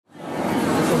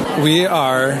We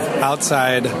are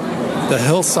outside the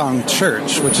Hillsong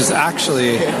Church, which is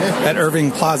actually at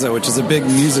Irving Plaza, which is a big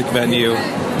music venue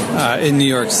in New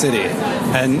York City.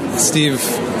 And Steve,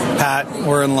 Pat,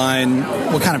 we're in line.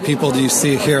 What kind of people do you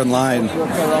see here in line?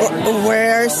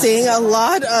 We're seeing a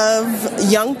lot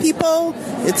of young people.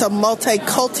 It's a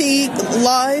multi-culti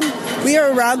line. We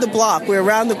are around the block. We're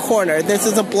around the corner. This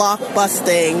is a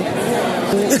block-busting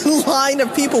line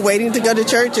of people waiting to go to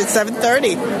church at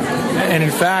 7:30. And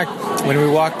in fact, when we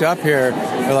walked up here,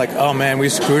 we're like, oh man, we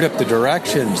screwed up the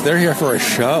directions. They're here for a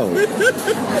show.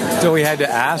 So we had to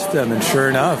ask them, and sure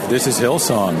enough, this is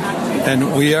Hillsong.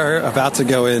 And we are about to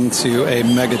go into a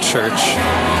mega church.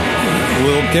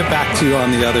 We'll get back to you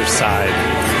on the other side.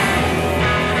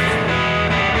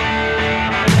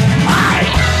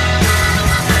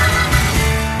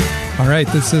 All right,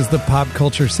 this is the Pop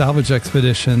Culture Salvage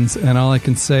Expeditions, and all I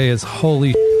can say is,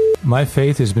 holy my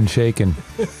faith has been shaken.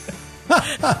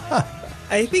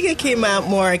 I think it came out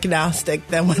more agnostic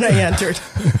than when I entered.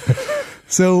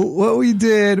 So what we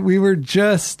did, we were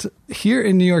just here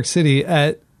in New York City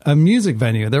at a music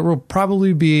venue. There will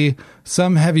probably be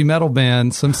some heavy metal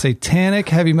band, some satanic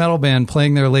heavy metal band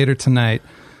playing there later tonight.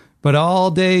 But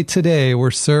all day today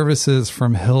were services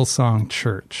from Hillsong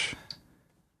Church.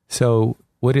 So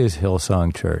what is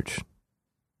Hillsong Church?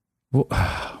 Well,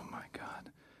 oh my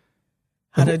God.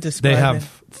 How to describe it? They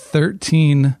have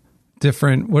 13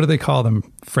 different, what do they call them?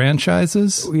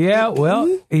 Franchises? Yeah, well,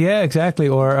 yeah, exactly.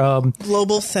 Or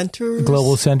global centers.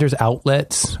 Global centers,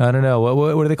 outlets. I don't know.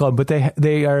 What are they called? But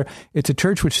they are, it's a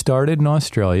church which started in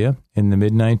Australia in the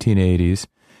mid-1980s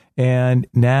and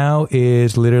now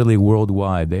is literally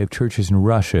worldwide. They have churches in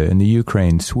Russia, in the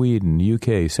Ukraine, Sweden,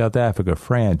 UK, South Africa,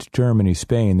 France, Germany,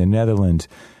 Spain, the Netherlands,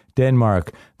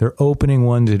 Denmark. They're opening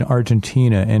ones in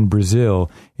Argentina and Brazil.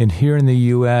 And here in the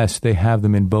U.S., they have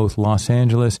them in both Los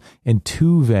Angeles and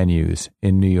 2 venues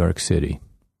in New York City.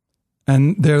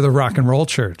 And they're the rock and roll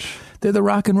church. They're the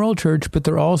rock and roll church, but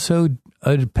they're also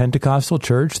a Pentecostal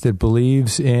church that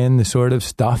believes in the sort of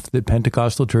stuff that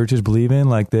Pentecostal churches believe in,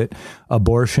 like that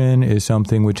abortion is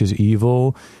something which is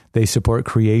evil. They support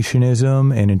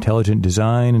creationism and intelligent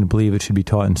design and believe it should be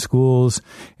taught in schools,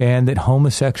 and that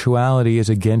homosexuality is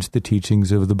against the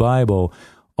teachings of the Bible,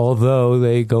 although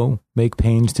they go make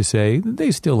pains to say that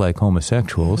they still like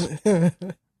homosexuals.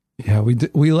 Yeah,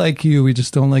 we like you. We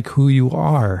just don't like who you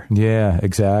are. Yeah,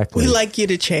 exactly. We like you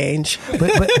to change.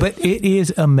 But it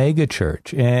is a mega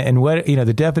church. And what,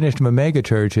 the definition of a mega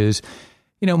church is,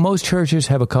 most churches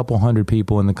have a couple hundred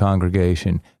people in the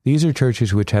congregation. These are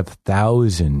churches which have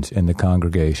thousands in the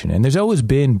congregation. And there's always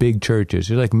been big churches.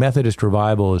 There's like Methodist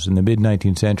revivals in the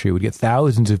mid-19th century would get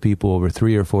thousands of people over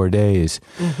 3 or 4 days.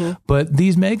 Mm-hmm. But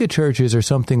these mega churches are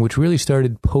something which really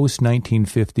started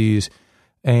post-1950s.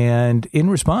 And in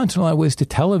response, in a lot of ways, to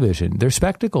television, they're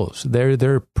spectacles,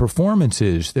 they're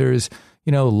performances. There's,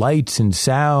 lights and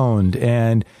sound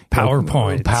and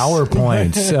PowerPoints.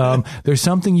 There's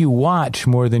something you watch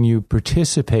more than you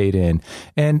participate in.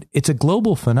 And it's a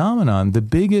global phenomenon. The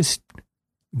biggest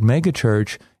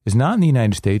megachurch is not in the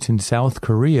United States, in South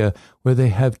Korea, where they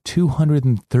have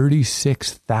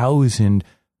 236,000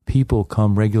 people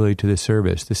come regularly to the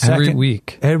service. Every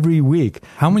week.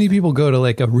 How many people go to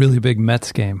like a really big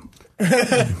Mets game?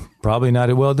 Probably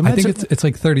not. Well, the Mets I think it's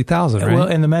like 30,000, right? Well,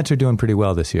 and the Mets are doing pretty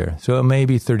well this year, so it may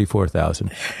be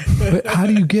 34,000. But how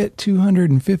do you get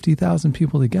 250,000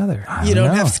 people together? You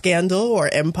don't have Scandal or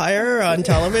Empire on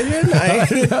television?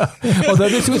 Although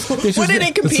this was what are they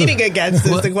competing against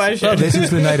is the question. Well, this is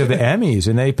the night of the Emmys,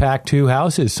 and they packed 2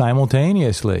 houses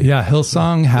simultaneously. Yeah,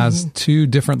 Hillsong has 2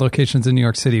 different locations in New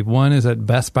York City. One is at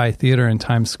Best Buy Theater in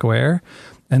Times Square,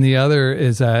 and the other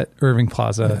is at Irving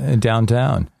Plaza in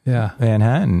downtown. Yeah,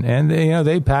 Manhattan, and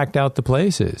they packed out the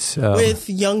places with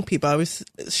young people. I was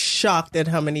shocked at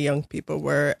how many young people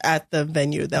were at the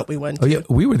venue that we went to. Oh yeah,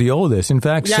 we were the oldest. In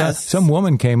fact, yes. some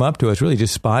woman came up to us, really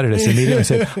just spotted us immediately and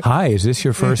said, "Hi, is this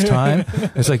your first time?"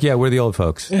 It's like, yeah, we're the old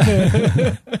folks.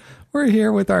 We're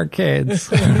here with our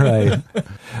kids, right?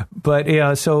 But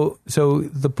yeah, so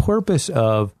the purpose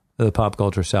of the Pop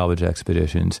Culture Salvage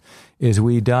Expeditions is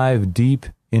we dive deep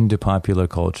into popular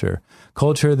culture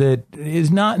that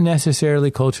is not necessarily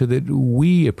culture that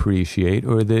we appreciate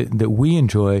or that we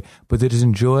enjoy, but that is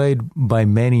enjoyed by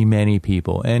many, many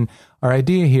people. And our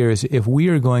idea here is if we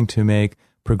are going to make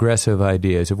progressive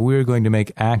ideas, if we are going to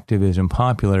make activism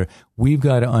popular, we've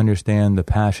got to understand the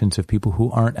passions of people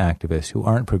who aren't activists, who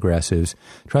aren't progressives,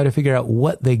 try to figure out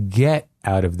what they get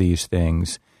out of these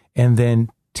things, and then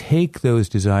take those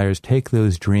desires, take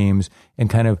those dreams, and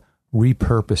kind of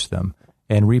repurpose them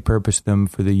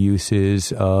for the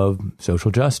uses of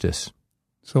social justice.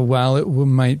 So while it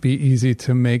might be easy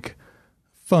to make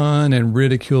fun and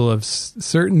ridicule of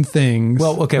certain things,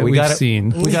 well, okay, we've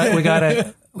seen, we got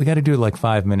to do like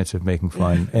 5 minutes of making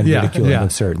fun and ridiculing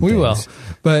of certain things. We will,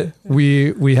 but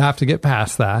we have to get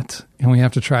past that, and we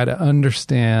have to try to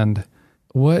understand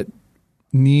what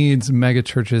needs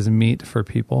megachurches meet for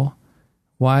people,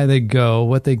 why they go,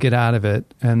 what they get out of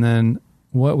it, and then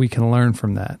what we can learn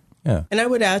from that. Yeah. And I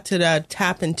would add to that,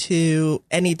 tap into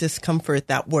any discomfort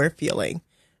that we're feeling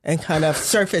and kind of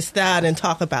surface that and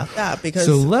talk about that. Because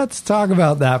so let's talk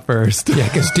about that first. Yeah,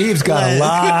 because Steve's got a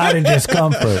lot of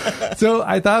discomfort. So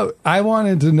I thought I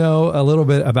wanted to know a little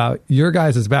bit about your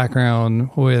guys' background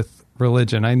with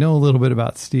religion. I know a little bit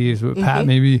about Steve's, but Pat,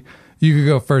 maybe you could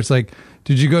go first. Like,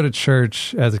 did you go to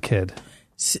church as a kid?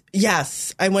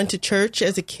 Yes, I went to church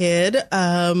as a kid.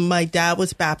 My dad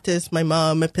was Baptist, my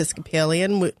mom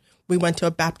Episcopalian. We went to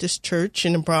a Baptist church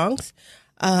in the Bronx.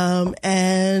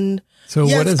 And so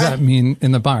yes, what does that mean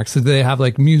in the Bronx? Do they have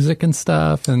like music and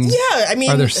stuff? And yeah, I mean,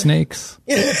 are there snakes?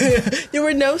 There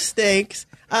were no snakes.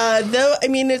 Though, I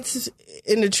mean, it's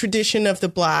in the tradition of the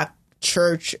Black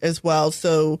church as well.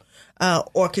 So,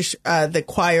 the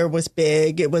choir was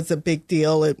big. It was a big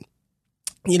deal. It,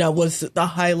 was the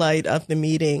highlight of the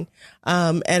meeting.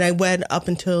 And I went up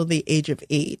until the age of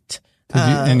 8.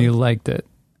 And you liked it?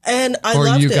 And I loved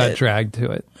it. Or you got dragged to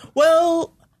it?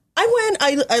 Well,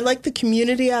 I liked the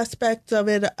community aspect of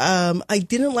it. I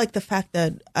didn't like the fact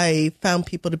that I found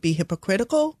people to be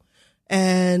hypocritical.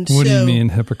 And what do you mean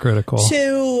hypocritical?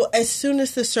 So as soon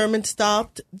as the sermon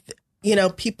stopped,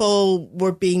 people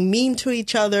were being mean to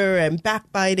each other and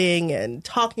backbiting and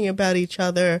talking about each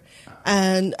other.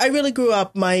 And I really grew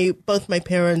up, both my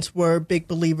parents were big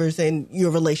believers in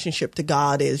your relationship to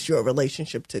God is your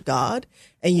relationship to God.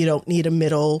 And you don't need a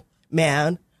middle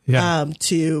man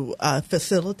to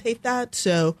facilitate that.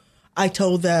 So I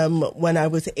told them when I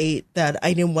was 8 that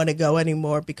I didn't want to go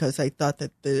anymore because I thought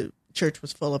that the church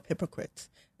was full of hypocrites.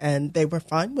 And they were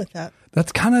fine with that.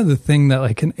 That's kind of the thing that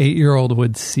like an 8-year-old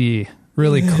would see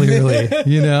really clearly,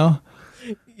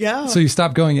 Yeah. So you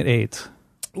stopped going at 8?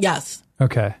 Yes.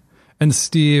 Okay. And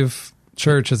Steve,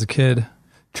 church as a kid?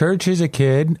 Church as a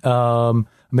kid.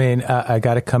 I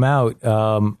got to come out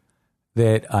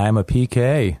that I'm a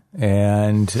PK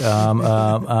and I'm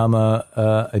a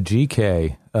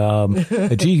GK.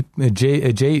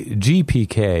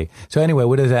 GPK. So anyway,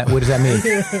 what does that mean?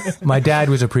 My dad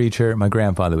was a preacher. My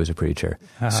grandfather was a preacher.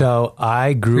 So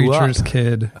I grew up. Preacher's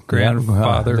kid.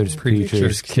 Grandfather's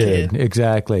preacher's kid.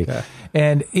 Exactly. Okay.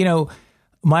 And,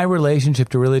 my relationship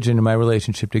to religion and my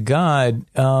relationship to God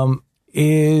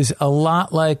is a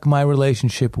lot like my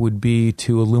relationship would be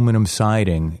to aluminum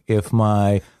siding. If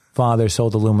my father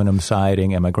sold aluminum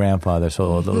siding and my grandfather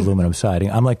sold aluminum siding,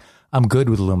 I'm good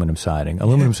with aluminum siding.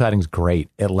 Aluminum siding's great.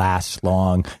 It lasts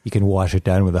long. You can wash it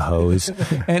down with a hose.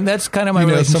 And that's kind of my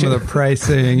relationship. Some of the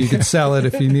pricing. You could sell it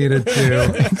if you needed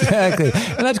to. Exactly.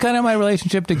 And that's kind of my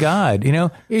relationship to God.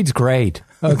 It's great.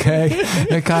 Okay.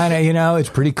 It kind of, it's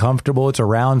pretty comfortable. It's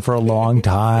around for a long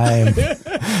time.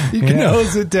 You can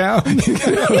hose it down. You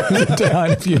can hose it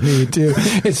down if you need to.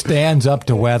 It stands up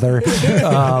to weather.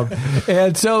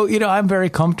 And so, I'm very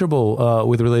comfortable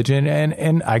with religion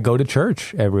and I go to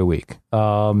church every week.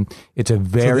 It's a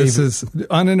very... So this is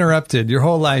uninterrupted. Your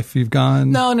whole life you've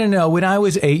gone... No. When I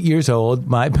was 8 years old,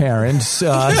 my parents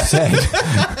said,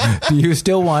 do you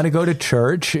still want to go to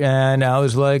church? And I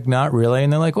was like, not really.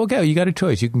 And they're like, okay, you got a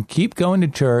choice. You can keep going to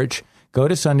church, go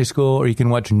to Sunday school, or you can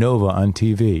watch Nova on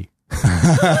TV.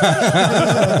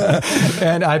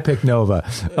 And I picked Nova.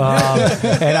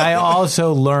 And I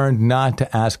also learned not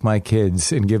to ask my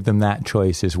kids and give them that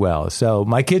choice as well. So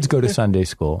my kids go to Sunday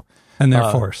school. And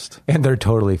they're forced. And they're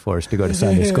totally forced to go to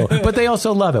Sunday school. But they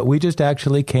also love it. We just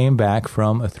actually came back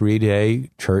from a 3-day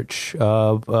church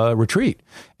retreat.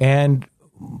 And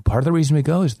part of the reason we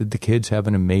go is that the kids have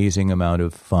an amazing amount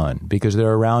of fun because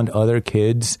they're around other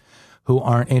kids who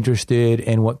aren't interested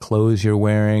in what clothes you're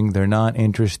wearing. They're not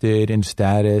interested in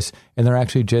status. And they're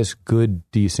actually just good,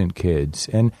 decent kids.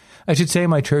 And I should say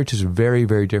my church is very,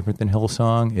 very different than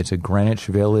Hillsong. It's a Greenwich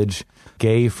Village,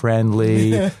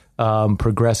 gay-friendly,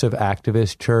 progressive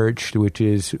activist church, which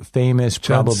is famous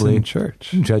probably.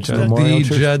 Judson Memorial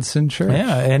Church. Judson Church.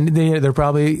 Yeah, and their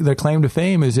claim to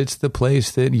fame is it's the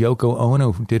place that Yoko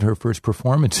Ono did her first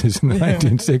performances in the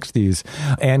 1960s,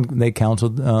 and they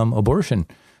counseled abortion.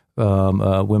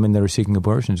 Women that were seeking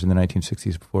abortions in the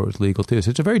 1960s before it was legal too.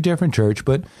 So it's a very different church,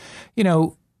 but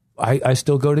I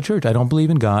still go to church. I don't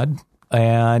believe in God.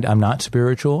 And I'm not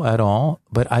spiritual at all,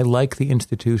 but I like the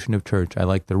institution of church. I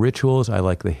like the rituals. I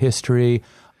like the history.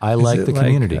 I like the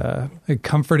community.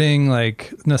 Comforting,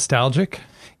 like nostalgic?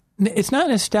 It's not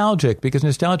nostalgic, because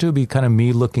nostalgia would be kind of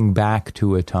me looking back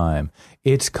to a time.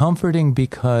 It's comforting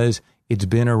because it's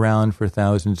been around for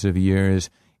thousands of years.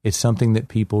 It's something that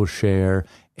people share.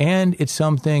 And it's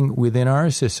something within our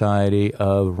society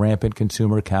of rampant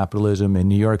consumer capitalism in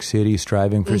New York City,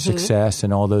 striving for success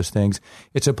and all those things.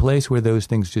 It's a place where those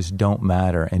things just don't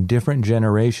matter. And different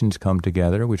generations come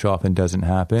together, which often doesn't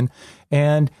happen.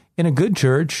 And in a good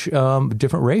church,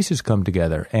 different races come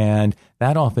together. And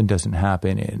that often doesn't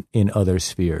happen in other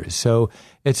spheres. So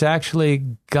it's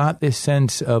actually got this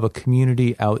sense of a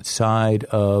community outside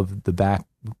of the back,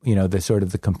 the sort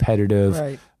of the competitive,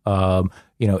 Right.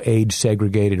 Age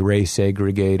segregated, race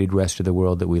segregated rest of the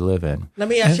world that we live in. Let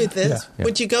me ask you this. Yeah.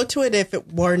 Would you go to it if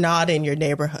it were not in your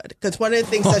neighborhood? Because one of the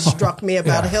things that struck me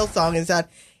about Hillsong is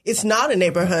that it's not a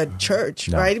neighborhood church,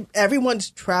 right? Everyone's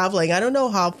traveling. I don't know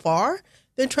how far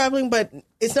they're traveling, but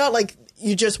it's not like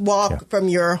you just walk from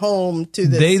your home to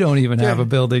this. They don't even have a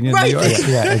building in New York.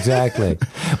 Yeah, exactly.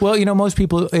 Well, most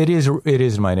people, it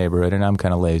is my neighborhood, and I'm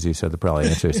kind of lazy, so the probably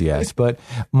answer is yes. But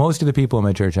most of the people in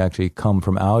my church actually come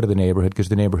from out of the neighborhood, because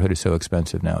the neighborhood is so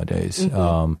expensive nowadays,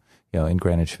 in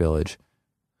Greenwich Village.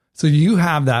 So you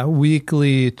have that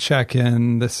weekly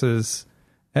check-in. This is,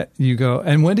 you go,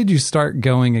 and when did you start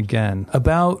going again?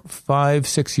 About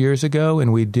 5-6 years ago,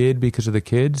 and we did because of the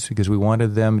kids, because we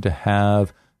wanted them to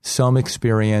have some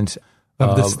experience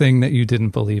Of this thing that you didn't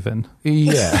believe in.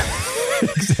 Yeah,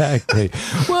 exactly.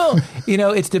 Well,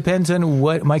 it depends on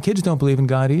what, my kids don't believe in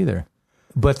God either,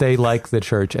 but they like the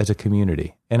church as a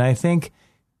community. And I think,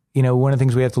 one of the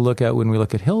things we have to look at when we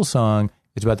look at Hillsong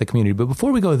is about the community. But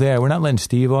before we go there, we're not letting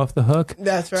Steve off the hook.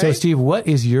 That's right. So Steve, what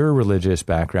is your religious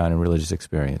background and religious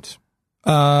experience?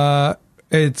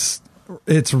 It's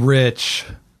rich.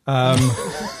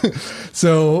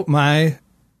 So my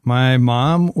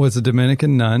mom was a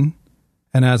Dominican nun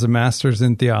and has a master's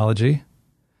in theology.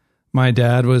 My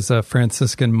dad was a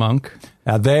Franciscan monk.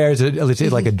 Now there's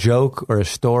like a joke or a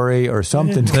story or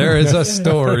something. There is a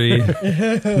story.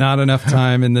 Not enough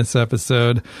time in this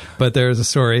episode, but there is a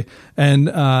story. And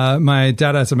my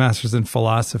dad has a master's in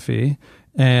philosophy,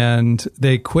 and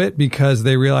they quit because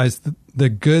they realized the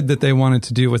good that they wanted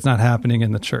to do was not happening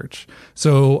in the church.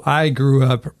 So I grew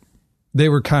up, they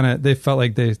felt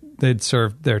like they'd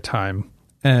served their time.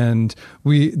 And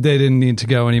they didn't need to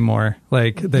go anymore.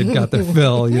 Like, they'd got their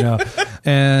fill,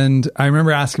 And I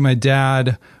remember asking my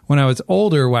dad when I was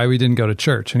older why we didn't go to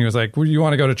church. And he was like, well, you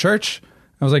want to go to church?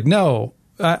 I was like, no,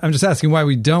 I'm just asking why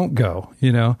we don't go,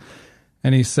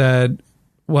 And he said,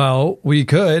 well, we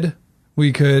could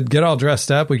get all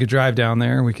dressed up. We could drive down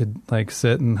there. We could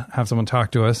sit and have someone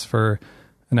talk to us for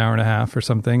an hour and a half or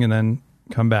something and then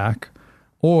come back.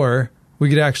 Or we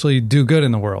could actually do good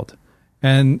in the world.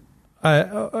 And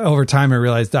over time, I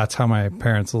realized that's how my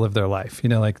parents lived their life.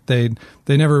 They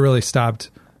never really stopped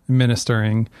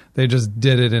ministering. They just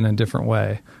did it in a different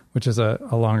way, which is a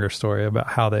longer story about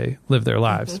how they lived their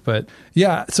lives. Mm-hmm. But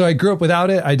yeah, so I grew up without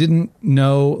it. I didn't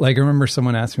know, I remember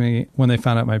someone asked me when they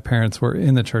found out my parents were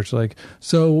in the church,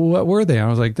 so what were they? And I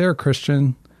was like, they're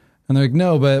Christian. And they're like,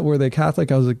 no, but were they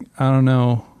Catholic? I was like, I don't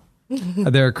know.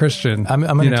 They're a Christian. I'm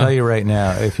going to tell you right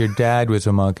now, if your dad was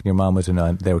a monk and your mom was a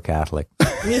nun, they were Catholic.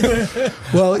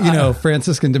 Well,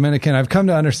 Franciscan, Dominican, I've come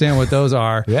to understand what those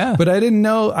are. Yeah. But I didn't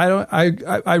know,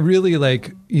 I really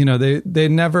they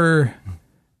never,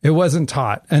 it wasn't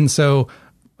taught. And so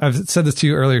I've said this to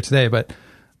you earlier today, but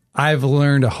I've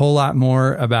learned a whole lot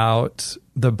more about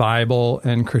the Bible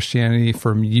and Christianity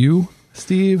from you,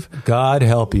 Steve. God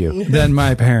help you. Than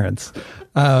my parents.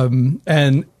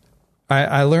 And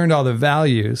I learned all the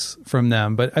values from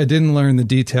them, but I didn't learn the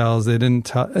details. They didn't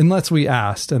tell, unless we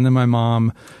asked. And then my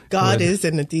mom... God is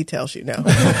in the details,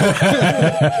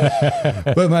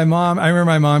 But my mom, I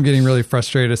remember my mom getting really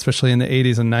frustrated, especially in the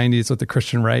 80s and 90s with the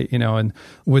Christian right, and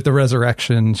with the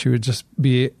resurrection, she would just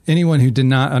be, anyone who did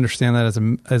not understand that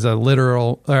as a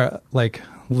literal,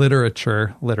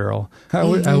 literature, literal.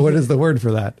 What is the word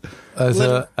for that?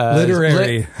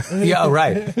 Literary. Yeah,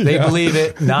 right. They believe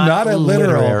it, not a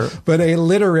literal, but a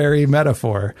literary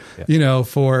metaphor,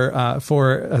 for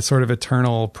a sort of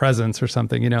eternal presence or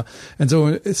something, And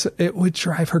so it would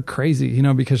drive her crazy,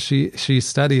 because she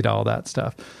studied all that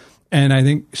stuff. And I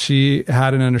think she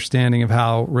had an understanding of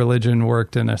how religion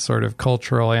worked in a sort of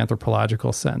cultural,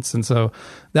 anthropological sense. And so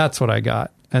that's what I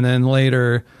got. And then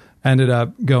later ended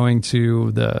up going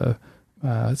to the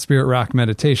Spirit Rock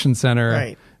Meditation Center.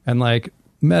 Right. And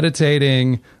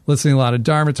meditating, listening to a lot of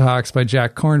Dharma talks by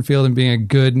Jack Kornfield and being a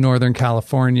good Northern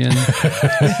Californian.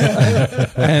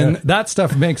 And that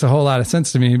stuff makes a whole lot of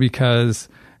sense to me because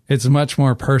it's much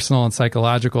more personal and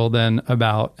psychological than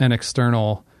about an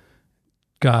external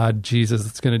God, Jesus,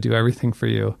 that's going to do everything for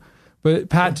you. But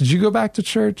Pat, did you go back to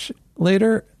church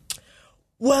later?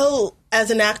 Well, as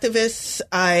an activist,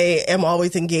 I am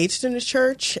always engaged in the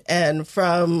church. And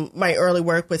from my early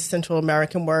work with Central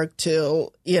American work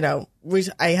to,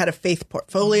 I had a faith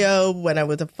portfolio when I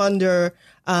was a funder.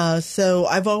 So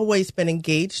I've always been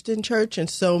engaged in church, and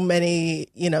so many,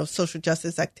 social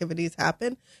justice activities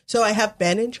happen. So I have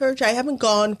been in church. I haven't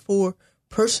gone for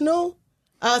personal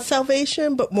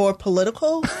salvation, but more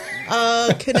political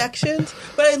connections.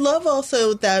 But I love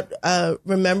also that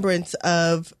remembrance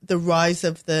of the rise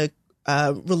of the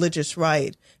religious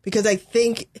right, because I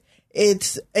think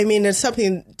it's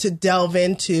something to delve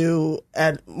into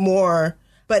more.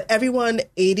 But everyone,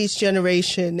 80s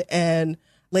generation and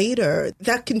later,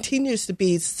 that continues to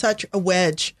be such a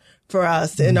wedge for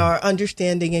us in our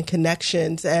understanding and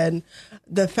connections. And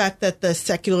the fact that the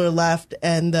secular left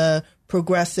and the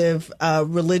progressive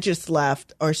religious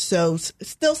left are so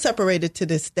still separated to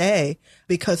this day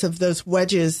because of those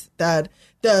wedges, that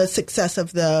the success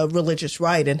of the religious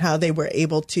right and how they were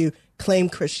able to claim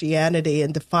Christianity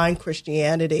and define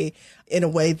Christianity in a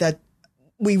way that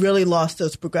we really lost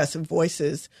those progressive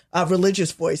voices,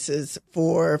 religious voices,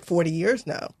 for 40 years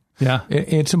now. Yeah.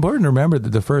 It's important to remember that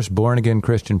the first born-again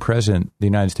Christian president the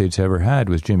United States ever had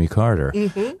was Jimmy Carter,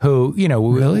 who,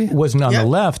 really wasn't on the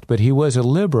left, but he was a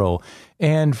liberal.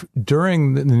 And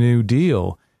during the New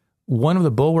Deal, one of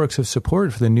the bulwarks of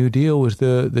support for the New Deal was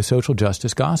the social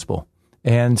justice gospel.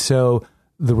 And so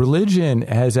the religion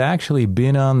has actually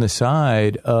been on the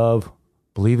side of,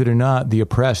 believe it or not, the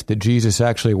oppressed that Jesus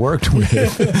actually worked with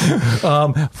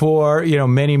for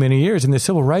many, many years. In the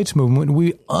civil rights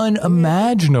movement,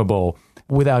 unimaginable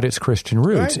without its Christian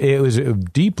roots. Right. It was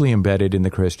deeply embedded in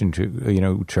the Christian,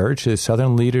 church, the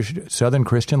Southern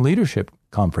Christian Leadership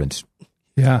Conference.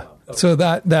 Yeah. So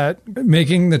that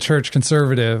making the church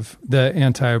conservative, the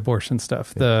anti-abortion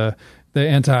stuff, the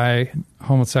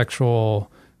anti-homosexual,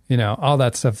 all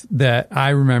that stuff that I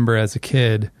remember as a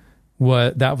kid,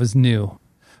 that was new.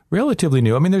 Relatively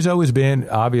new. I mean, there's always been,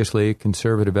 obviously,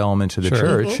 conservative elements of the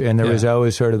church, and there was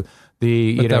always sort of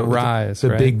the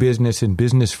big business and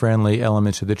business-friendly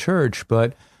elements of the church.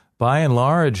 But by and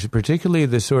large, particularly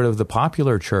the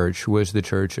popular church was the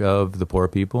church of the poor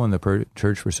people and the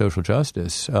church for social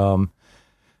justice.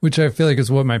 Which I feel like is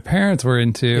what my parents were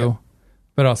into,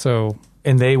 but also...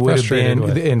 And they would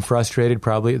have been frustrated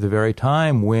probably at the very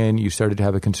time when you started to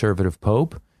have a conservative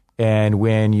pope, and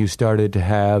when you started to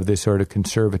have this sort of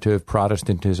conservative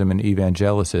Protestantism and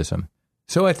evangelicism.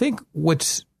 So I think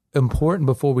what's important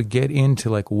before we get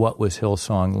into what was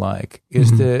Hillsong like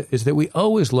is that we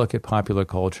always look at popular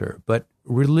culture, but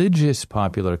religious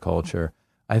popular culture,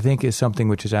 I think, is something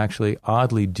which is actually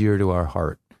oddly dear to our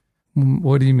heart.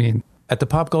 What do you mean? At the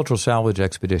Pop Cultural Salvage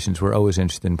Expeditions, we're always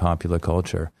interested in popular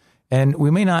culture. And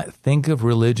we may not think of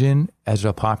religion as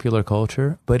a popular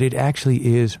culture, but it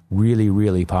actually is really,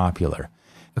 really popular.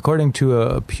 According to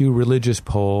a Pew Religious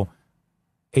poll,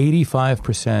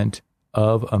 85%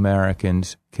 of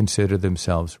Americans consider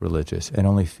themselves religious, and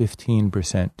only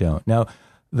 15% don't. Now,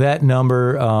 that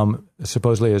number,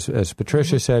 supposedly, as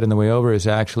Patricia said on the way over, is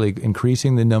actually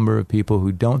increasing the number of people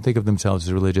who don't think of themselves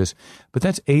as religious. But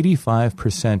that's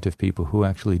 85% of people who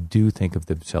actually do think of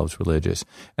themselves religious.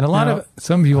 And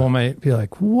some people might be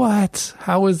like, what?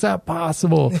 How is that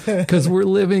possible? Because we're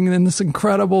living in this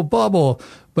incredible bubble.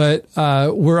 But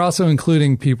we're also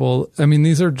including people. I mean,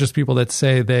 these are just people that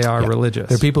say they are religious.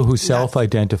 They're people who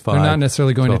self-identify. They're not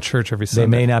necessarily going to church every Sunday.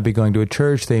 They may not be going to a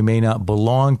church. They may not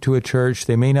belong to a church.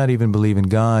 They may not even believe in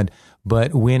God.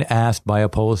 But when asked by a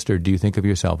pollster, do you think of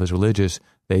yourself as religious?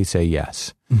 They say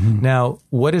yes. Mm-hmm. Now,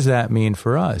 what does that mean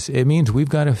for us? It means we've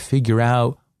got to figure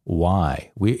out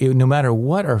why. No matter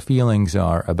what our feelings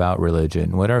are about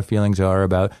religion, what our feelings are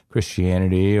about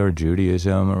Christianity or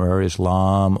Judaism or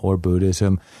Islam or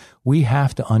Buddhism, we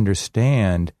have to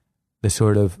understand the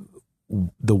sort of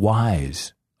the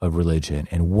whys of religion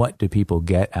and what do people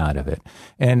get out of it.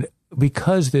 And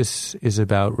because this is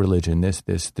about religion, this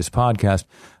podcast,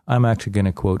 I'm actually going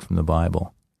to quote from the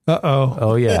Bible. Uh-oh.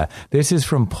 Oh, yeah. This is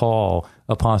from Paul,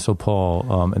 Apostle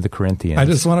Paul, in the Corinthians. I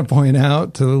just want to point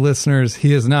out to the listeners,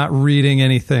 he is not reading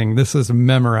anything. This is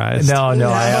memorized. No,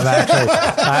 I am actually.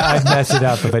 I'd mess it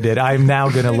up if I did. I'm now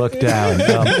going to look down.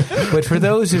 But for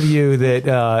those of you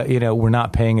that, were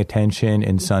not paying attention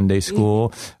in Sunday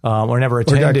school, or never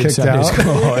attended Sunday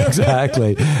school,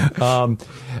 exactly.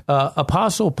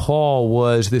 Apostle Paul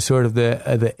was the sort of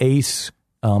the ace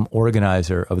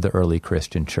organizer of the early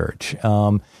Christian church.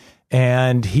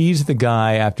 And he's the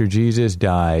guy after Jesus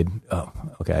died. Oh,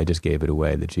 okay. I just gave it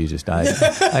away that Jesus died.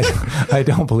 I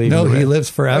don't believe. No, he lives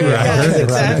forever. Yes,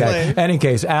 exactly. Okay. Any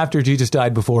case, after Jesus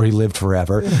died, before he lived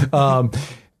forever.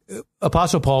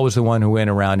 Apostle Paul was the one who went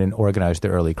around and organized the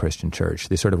early Christian church,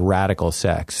 this sort of radical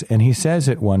sects. And he says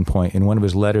at one point in one of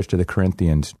his letters to the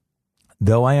Corinthians,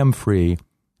 "Though I am free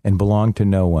and belong to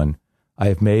no one, I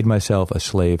have made myself a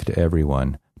slave to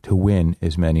everyone to win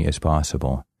as many as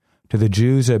possible. To the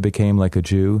Jews I became like a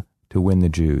Jew to win the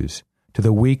Jews. To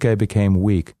the weak I became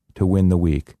weak to win the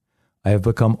weak. I have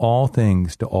become all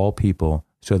things to all people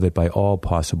so that by all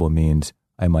possible means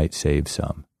I might save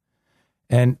some."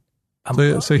 And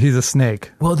So he's a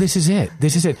snake. well, this is it.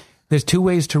 There's two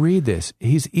ways to read this.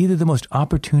 He's either the most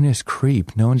opportunist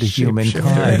creep known to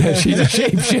humankind. He's a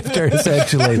shapeshifter,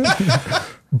 essentially.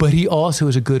 But he also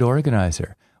is a good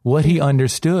organizer. What he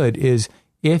understood is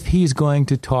if he's going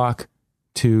to talk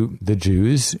to the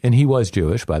Jews, and he was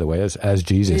Jewish, by the way, as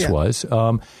Jesus was,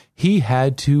 he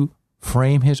had to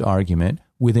frame his argument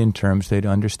within terms they'd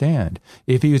understand.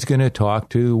 If he was going to talk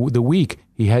to the weak,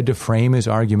 he had to frame his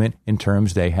argument in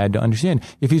terms they had to understand.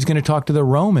 If he's going to talk to the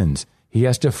Romans, he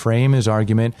has to frame his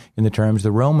argument in the terms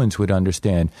the Romans would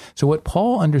understand. So what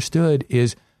Paul understood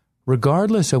is,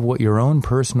 regardless of what your own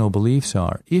personal beliefs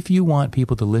are, if you want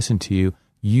people to listen to you,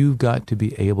 you've got to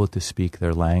be able to speak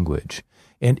their language.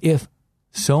 And if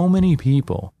so many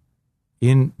people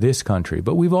in this country,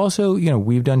 but we've also,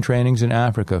 we've done trainings in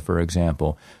Africa, for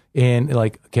example, and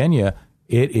like Kenya,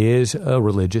 it is a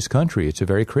religious country. It's a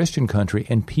very Christian country,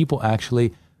 and people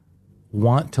actually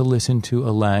want to listen to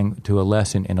a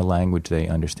lesson in a language they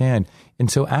understand. And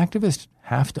so activists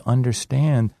have to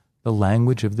understand the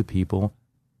language of the people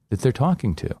that they're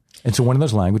talking to. And so one of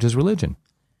those languages is religion.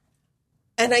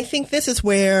 And I think this is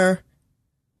where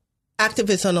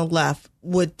activists on the left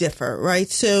would differ, right?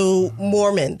 So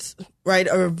Mormons, right,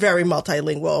 are very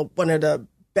multilingual, one of the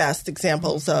best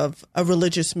examples of a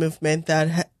religious movement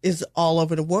that is all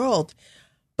over the world.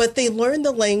 But they learn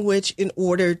the language in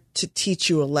order to teach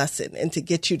you a lesson and to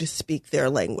get you to speak their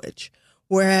language.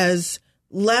 Whereas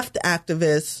left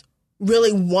activists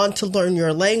really want to learn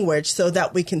your language so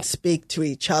that we can speak to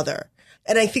each other.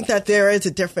 And I think that there is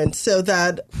a difference. So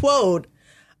that quote,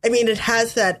 it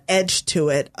has that edge to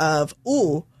it of,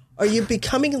 ooh, are you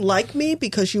becoming like me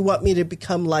because you want me to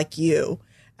become like you?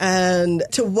 And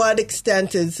to what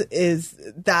extent is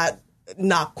that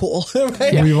not cool?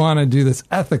 Right? Yeah. We want to do this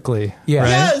ethically. Yeah. Right?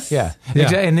 Yes. Yeah.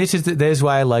 Exactly. And this is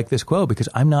why I like this quote, because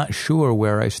I'm not sure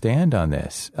where I stand on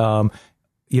this.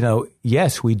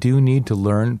 Yes, we do need to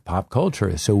learn pop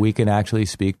culture so we can actually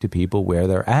speak to people where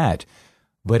they're at.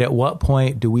 But at what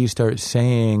point do we start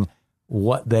saying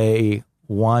what they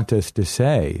want us to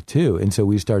say, too? And so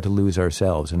we start to lose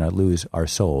ourselves and lose our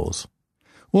souls.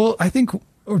 Well, I think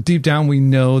deep down we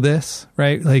know this,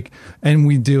 right? And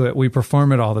we do it. We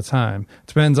perform it all the time. It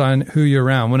depends on who you're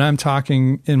around. When I'm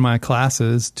talking in my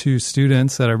classes to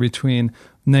students that are between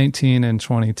 19 and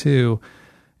 22,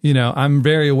 I'm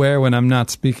very aware when I'm not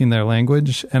speaking their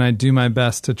language, and I do my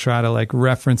best to try to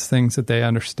reference things that they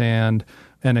understand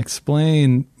and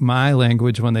explain my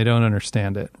language when they don't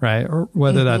understand it, right? Or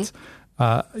whether that's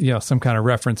some kind of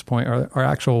reference point or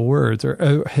actual words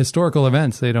or historical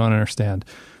events they don't understand.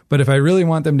 But if I really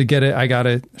want them to get it, I got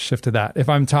to shift to that. If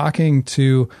I'm talking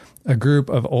to a group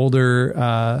of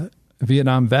older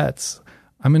Vietnam vets,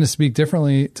 I'm going to speak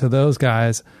differently to those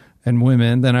guys and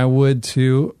women than I would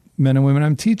to men and women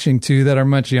I'm teaching to that are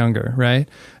much younger, right?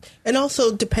 And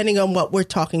also depending on what we're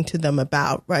talking to them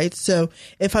about, right? So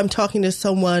if I'm talking to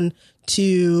someone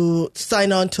to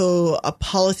sign on to a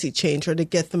policy change or to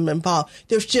get them involved,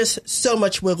 there's just so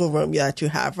much wiggle room that you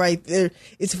have, right?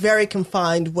 It's very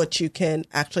confined what you can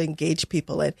actually engage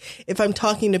people in. If I'm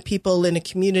talking to people in a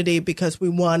community because we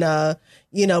want to,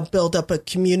 build up a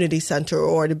community center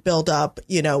or to build up,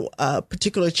 a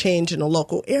particular change in a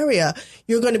local area,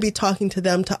 you're going to be talking to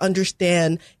them to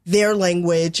understand their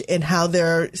language and how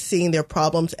they're seeing their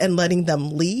problems and letting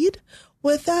them lead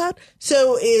with that.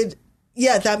 So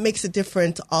that makes a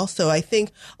difference also. I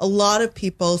think a lot of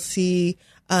people see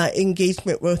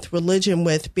engagement with religion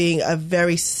with being a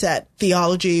very set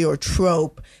theology or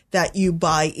trope that you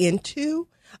buy into,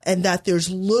 and that there's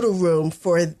little room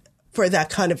for that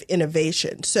kind of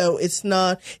innovation. So it's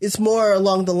more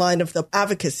along the line of the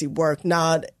advocacy work,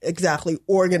 not exactly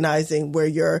organizing where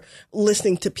you're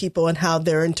listening to people and how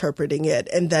they're interpreting it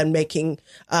and then making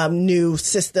new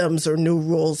systems or new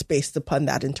rules based upon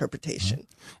that interpretation.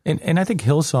 And I think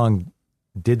Hillsong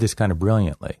did this kind of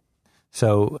brilliantly.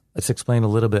 So let's explain a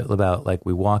little bit about, like,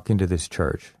 we walk into this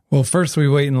church. Well, first we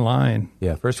wait in line.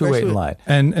 Yeah, first we wait in line.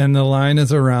 And the line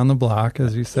is around the block,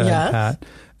 as you said, Yes. Pat.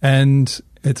 And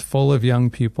it's full of young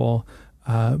people.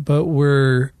 But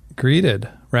we're greeted,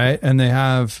 right? And they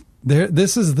have,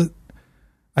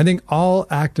 I think all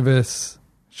activists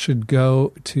should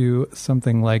go to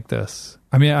something like this.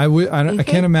 I mean, I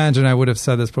can't imagine I would have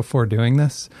said this before doing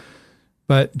this,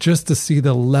 but just to see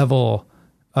the level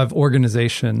of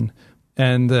organization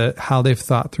and how they've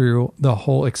thought through the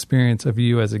whole experience of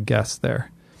you as a guest there.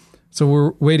 So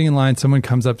we're waiting in line. Someone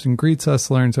comes up and greets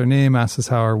us, learns our name, asks us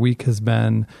how our week has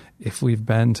been, if we've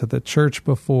been to the church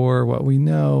before, what we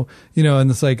know,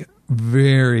 and it's like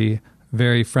very,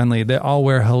 very friendly. They all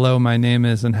wear "Hello, my name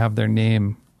is" and have their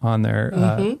name on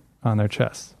their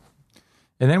chest.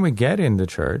 And then we get in the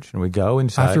church and we go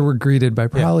inside. After we're greeted by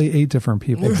probably 8 different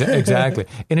people. Exactly.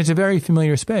 And it's a very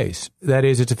familiar space. That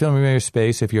is, it's a familiar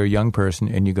space if you're a young person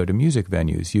and you go to music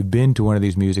venues. You've been to one of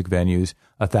these music venues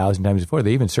 1,000 times before.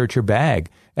 They even search your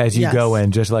bag as you go in,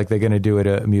 just like they're going to do at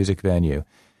a music venue.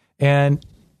 And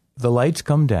the lights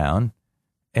come down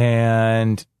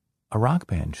and a rock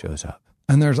band shows up.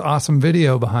 And there's awesome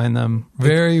video behind them.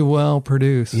 Very well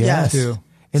produced. Yes. Too.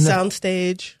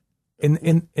 Soundstage.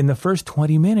 In the first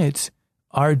 20 minutes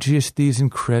are just these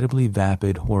incredibly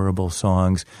vapid, horrible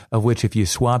songs, of which if you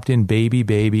swapped in "Baby,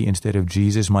 Baby" instead of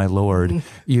 "Jesus, My Lord,"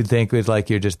 you'd think it's like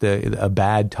you're just a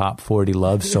bad top 40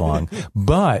 love song.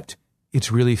 But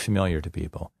it's really familiar to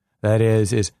people. That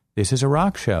is this is a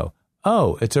rock show.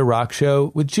 Oh, it's a rock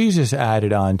show with Jesus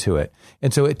added onto it.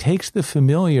 And so it takes the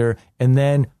familiar and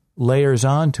then layers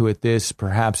onto it this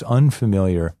perhaps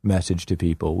unfamiliar message to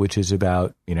people, which is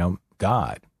about,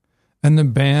 God. And the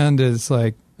band is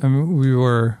like, I mean, we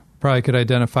probably could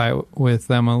identify with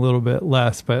them a little bit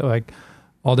less, but like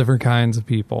all different kinds of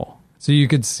people. So you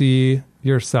could see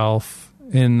yourself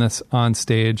in this on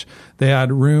stage. They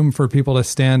had room for people to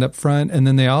stand up front. And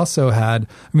then they also had,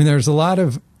 there's a lot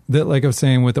of that, like I was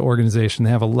saying with the organization,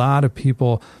 they have a lot of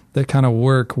people that kind of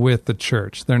work with the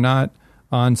church. They're not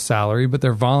on salary, but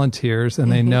they're volunteers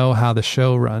and they know how the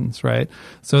show runs, right?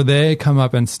 So they come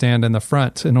up and stand in the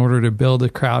front in order to build a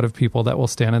crowd of people that will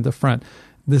stand at the front.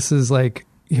 This is like,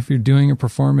 if you're doing a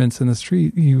performance in the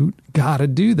street, you got to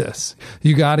do this.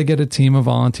 You got to get a team of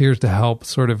volunteers to help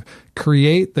sort of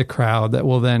create the crowd that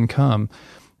will then come.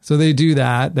 So they do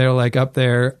that. They're like up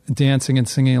there dancing and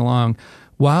singing along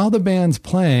while the band's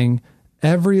playing.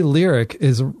 Every lyric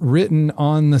is written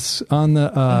on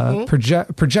the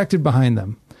projected behind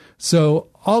them. So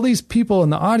all these people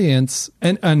in the audience,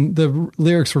 and the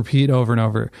lyrics repeat over and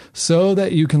over so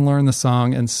that you can learn the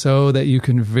song and so that you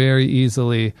can very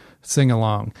easily sing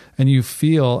along. And you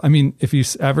feel, if you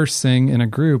ever sing in a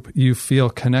group, you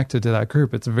feel connected to that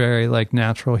group. It's a very like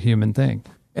natural human thing.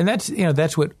 And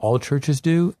that's what all churches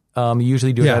do.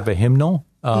 Usually do it out of a hymnal.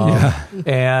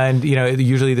 And,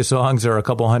 usually the songs are a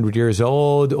couple hundred years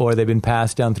old or they've been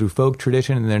passed down through folk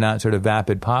tradition and they're not sort of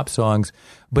vapid pop songs.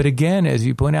 But again, as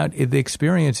you point out, the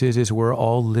experience is we're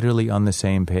all literally on the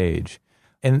same page.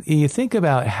 And you think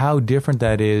about how different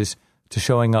that is to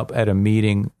showing up at a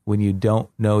meeting when you don't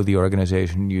know the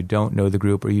organization, you don't know the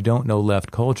group, or you don't know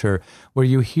left culture, where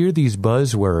you hear these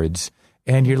buzzwords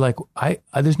and you're like,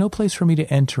 there's no place for me to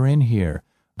enter in here.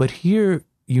 But here,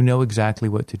 you know exactly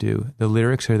what to do. The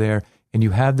lyrics are there, and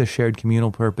you have the shared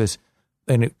communal purpose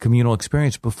and a communal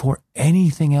experience before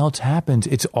anything else happens.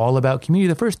 It's all about community.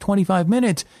 The first 25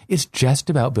 minutes is just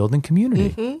about building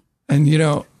community.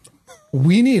 And,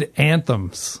 we need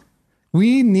anthems.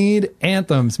 We need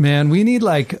anthems, man. We need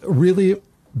like really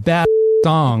bad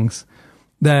songs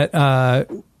that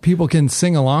people can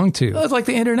sing along to. It's like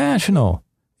the International.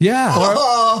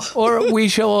 Yeah. Or We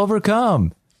Shall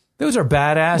Overcome. Those are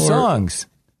badass songs.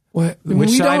 Which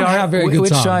Which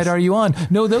songs. side are you on?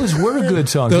 No, those were good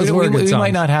songs. Those were good we songs.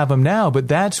 might not have them now, but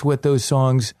that's what those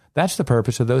songs, that's the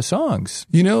purpose of those songs.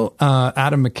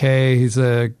 Adam McKay, he's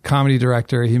a comedy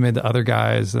director. He made The Other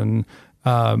Guys, and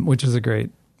which is a great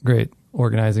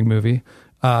organizing movie.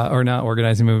 Or not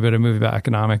organizing movie, but a movie about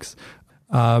economics.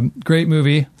 Great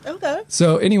movie. Okay.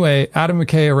 So anyway, Adam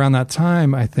McKay around that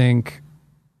time, I think,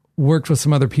 worked with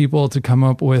some other people to come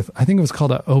up with, I think it was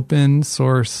called an open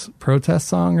source protest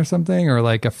song or something, or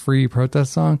like a free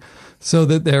protest song, so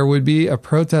that there would be a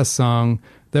protest song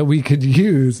that we could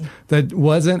use that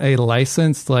wasn't a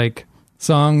licensed like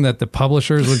song that the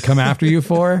publishers would come after you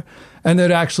for, and that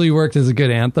actually worked as a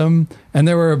good anthem. And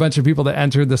there were a bunch of people that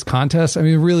entered this contest.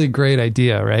 Really great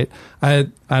idea, right? I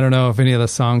don't know if any of the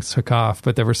songs took off,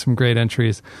 but there were some great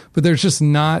entries. But there's just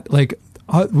not like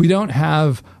we don't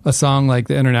have a song like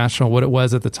the International, what it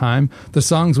was at the time. The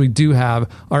songs we do have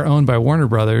are owned by Warner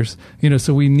Brothers,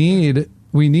 so we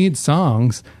need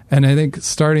songs, and I think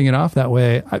starting it off that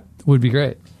way would be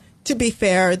great. To be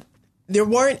fair, there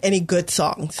weren't any good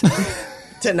songs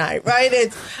tonight, right?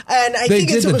 I think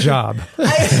did the job.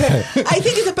 I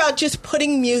think it's about just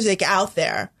putting music out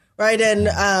there. Right,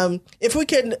 and if we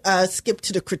can skip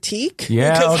to the critique,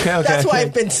 okay. That's why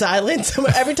I've been silent.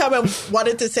 Every time I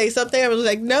wanted to say something, I was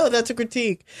like, "No, that's a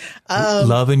critique."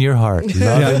 Love in your heart,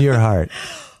 love in your heart.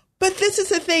 But this is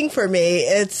the thing for me.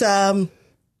 It's the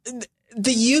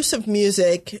use of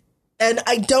music, and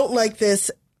I don't like this.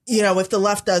 If the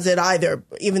left does it either,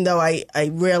 even though I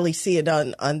rarely see it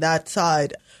on that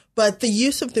side. But the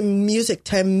use of the music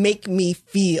to make me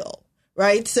feel.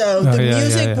 Right. So the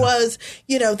music was,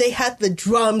 they had the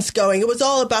drums going. It was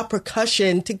all about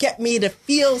percussion to get me to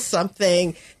feel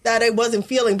something that I wasn't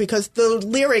feeling because the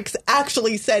lyrics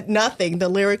actually said nothing. The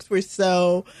lyrics were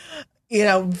so,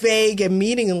 vague and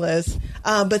meaningless.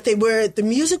 But the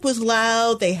music was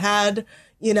loud. They had,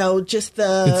 just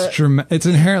it's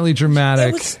inherently dramatic.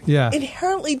 It was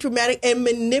inherently dramatic and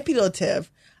manipulative.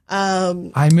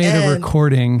 I made a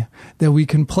recording that we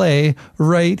can play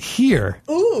right here.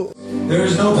 Ooh. There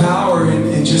is no power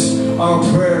in just our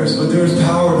prayers, but there is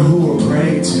power in who we're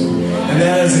praying to. And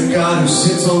that is a God who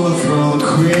sits on the throne, the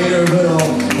creator of it all,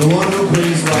 the one who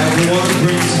brings life, the one who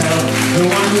brings health, the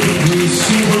one who can breathe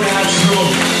supernatural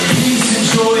peace and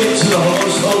joy into the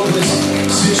most hopeless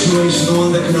situation, the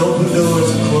one that can open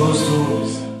doors and close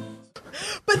doors.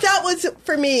 But that was,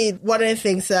 for me, one of the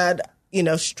things that,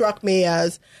 struck me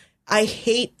as I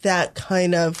hate that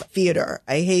kind of theater.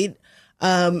 I hate...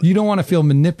 you don't want to feel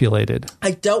manipulated.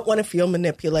 I don't want to feel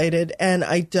manipulated, and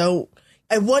I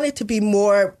want it to be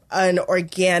more an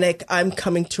organic, I'm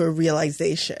coming to a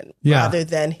realization rather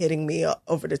than hitting me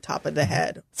over the top of the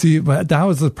head. See, but that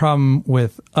was the problem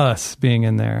with us being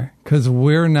in there, because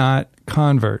we're not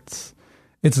converts.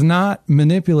 It's not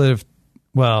manipulative.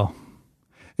 Well,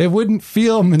 it wouldn't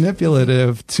feel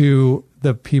manipulative to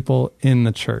the people in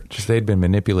the church. They'd been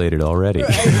manipulated already.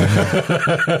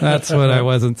 That's what I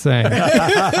wasn't saying.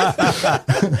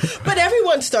 But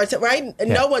everyone starts it, right?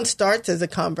 Yeah. No one starts as a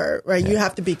convert, right? Yeah. You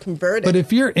have to be converted. But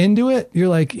if you're into it, you're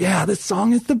like, yeah, this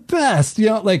song is the best.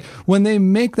 Like when they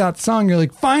make that song, you're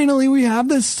like, finally, we have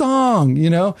this song,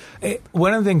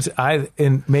 One of the things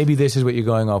and maybe this is what you're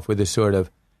going off with, is sort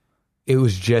of, it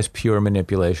was just pure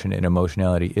manipulation and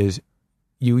emotionality, is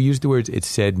you used the words, it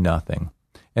said nothing.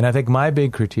 And I think my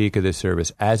big critique of this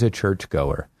service as a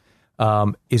churchgoer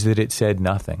is that it said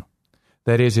nothing.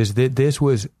 That is that this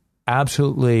was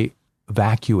absolutely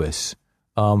vacuous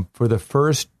for the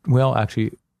first,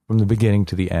 actually from the beginning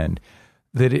to the end.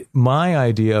 That my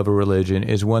idea of a religion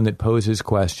is one that poses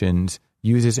questions,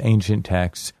 uses ancient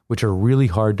texts, which are really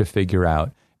hard to figure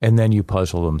out, and then you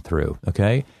puzzle them through,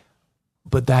 okay?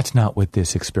 But that's not what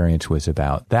this experience was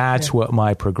about. That's what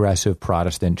my progressive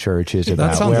Protestant church is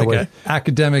about. That sounds like an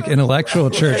academic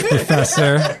intellectual church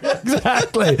professor.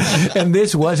 Exactly. And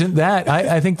this wasn't that.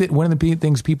 I think that one of the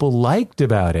things people liked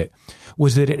about it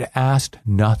was that it asked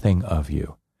nothing of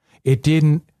you. It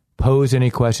didn't pose any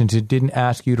questions. It didn't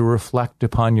ask you to reflect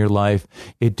upon your life.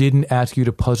 It didn't ask you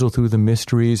to puzzle through the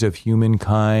mysteries of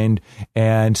humankind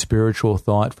and spiritual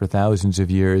thought for thousands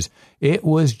of years. It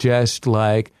was just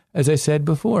like, as I said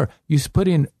before, you put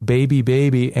in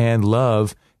baby, and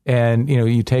love, and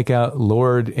you take out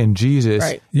Lord and Jesus.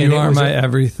 Right. You are my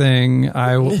everything.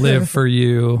 I will live for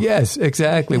you. Yes,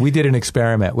 exactly. We did an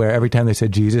experiment where every time they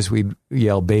said Jesus, we'd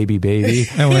yell baby.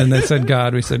 And when they said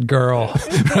God, we said girl.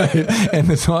 Right. And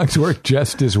the songs worked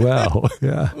just as well.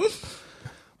 Yeah.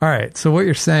 All right. So what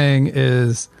you're saying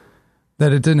is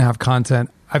that it didn't have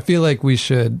content. I feel like we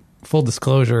should, full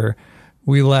disclosure,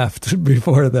 we left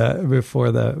before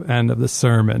the end of the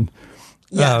sermon.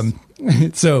 Yes.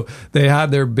 So they had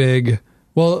their big,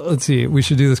 let's see, we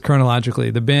should do this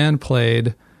chronologically. The band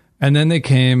played, and then they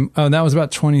came, and that was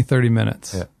about 20, 30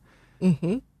 minutes. Yeah.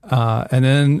 Mm-hmm. And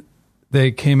then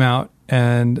they came out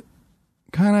and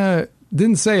kind of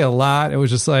didn't say a lot. It was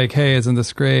just like, hey, isn't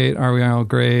this great? Are we all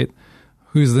great?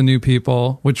 Who's the new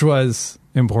people? Which was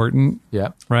important.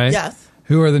 Yeah. Right? Yes.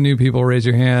 Who are the new people? Raise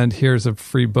your hand. Here's a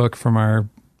free book from our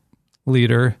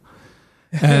leader.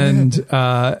 And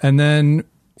then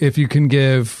if you can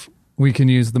give, we can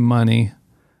use the money.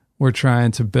 We're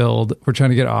trying to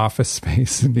get office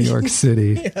space in New York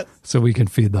City so we can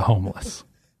feed the homeless.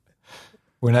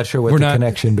 We're not sure what the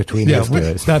connection between those two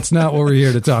is. That's not what we're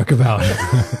here to talk about,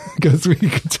 because we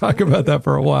could talk about that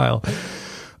for a while.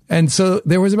 And so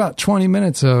there was about 20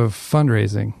 minutes of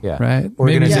fundraising, right?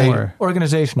 Maybe more.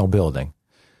 Organizational building.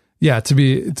 Yeah, to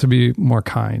be more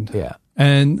kind. Yeah.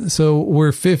 And so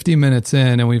we're 50 minutes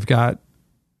in and we've got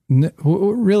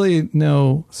really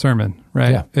no sermon,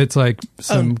 right? Yeah. It's like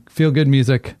some feel good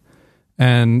music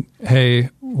and, hey,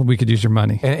 we could use your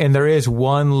money. And there is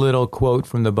one little quote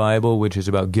from the Bible, which is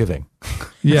about giving.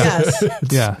 Yeah. Yes.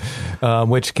 Yeah.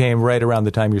 Which came right around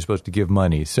the time you're supposed to give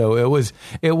money. So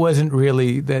it wasn't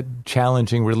really that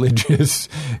challenging religious,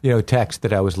 text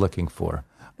that I was looking for.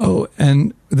 Oh,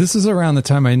 and this is around the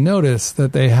time I noticed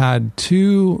that they had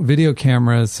 2 video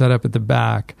cameras set up at the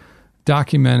back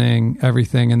documenting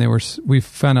everything. And we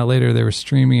found out later they were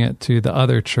streaming it to the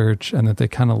other church and that they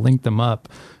kind of linked them up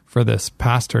for this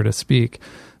pastor to speak.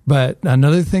 But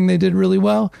another thing they did really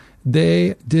well,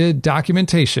 they did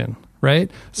documentation, right?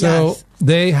 So Yes.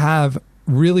 they have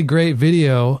really great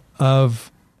video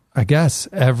of, I guess,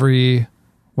 every,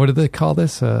 what do they call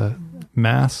this?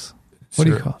 Mass? What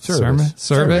do you call it? Service. Sermon?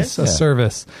 Service? Service. A Yeah.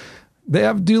 service.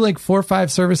 They do like 4 or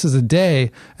 5 services a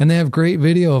day, and they have great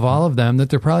video of all of them that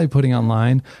they're probably putting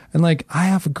online. And like, I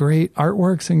have great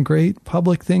artworks and great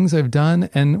public things I've done,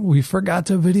 and we forgot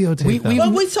to videotape them.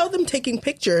 Well, we saw them taking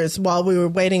pictures while we were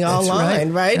waiting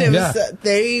online, right? It Yeah. was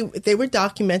they were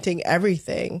documenting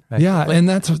everything. Yeah, and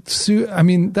that's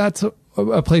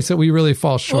a place that we really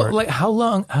fall short. Well, like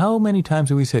how many times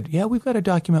have we said, yeah, we've got to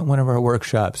document one of our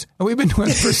workshops? And we've been doing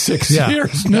it for 6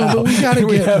 years now. No, but we got to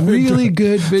get really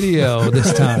good video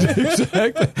this time.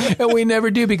 Exactly. And we never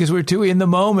do because we're too in the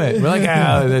moment. We're like,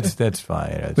 that's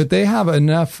fine. But they have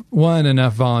enough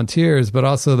volunteers, but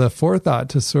also the forethought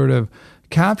to sort of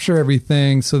capture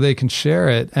everything so they can share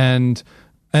it and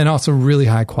also really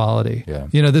high quality.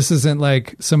 Yeah. This isn't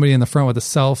like somebody in the front with a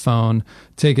cell phone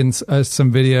taking some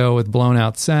video with blown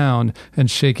out sound and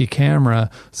shaky camera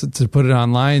to put it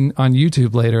online on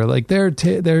YouTube later. Like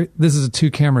this is a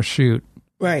 2-camera shoot.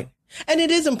 Right. And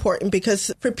it is important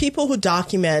because for people who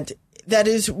document, that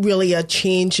is really a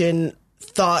change in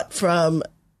thought from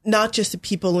not just the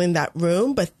people in that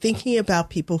room, but thinking about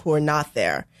people who are not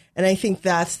there. And I think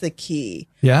that's the key.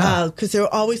 Yeah. Because they're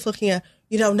always looking at,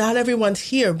 not everyone's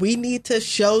here. We need to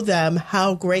show them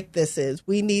how great this is.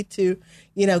 We need to,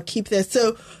 keep this.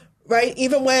 So, right,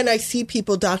 even when I see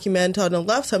people document on the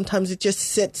left, sometimes it just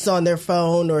sits on their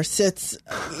phone or sits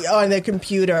on their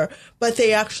computer, but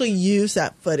they actually use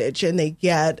that footage and they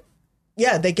get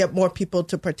more people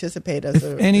to participate as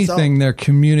a Anything, result. they're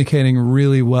communicating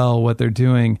really well what they're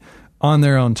doing on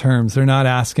their own terms. They're not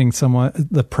asking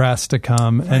the press to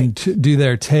come and to do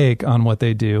their take on what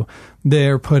they do.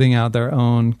 They're putting out their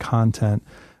own content.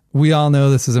 We all know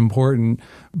this is important,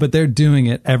 but they're doing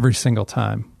it every single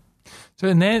time. So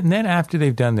and then after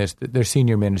they've done this, their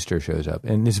senior minister shows up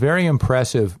and this very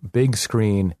impressive big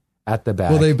screen at the back.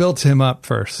 Well, they built him up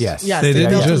first. Yes. Yes, They they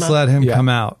didn't built just him up. let him Yeah, come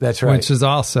out. that's right. Which is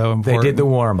also They important. did the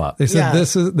warm up. They said,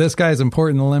 Yeah. this guy's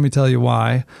important. Let me tell you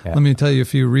why. Yeah. Let me tell you a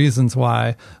few reasons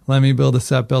why. Let me build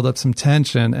up some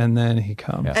tension, and then he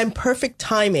comes. Yeah. And perfect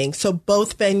timing. So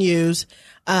both venues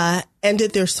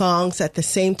ended their songs at the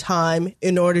same time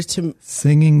in order to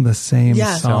Singing the same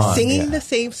song. singing yeah. the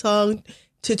same song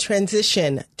to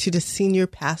transition to the senior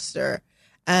pastor.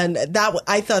 And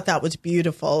I thought that was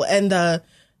beautiful. And the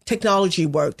technology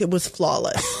worked. It was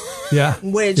flawless, Yeah.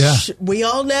 which Yeah. we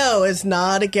all know is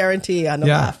not a guarantee on the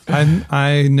left.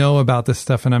 I know about this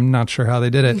stuff, and I'm not sure how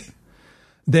they did it.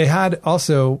 They had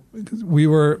also, we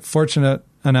were fortunate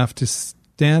enough to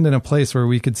stand in a place where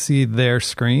we could see their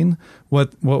screen,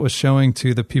 what was showing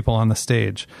to the people on the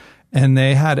stage. And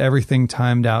they had everything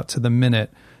timed out to the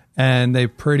minute, and they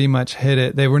pretty much hit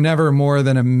it. They were never more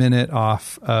than a minute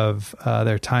off of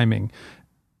their timing.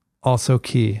 Also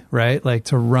key, right? Like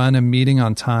to run a meeting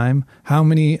on time. How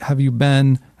many have you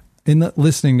been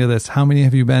listening to this? How many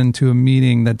have you been to a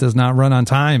meeting that does not run on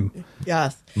time?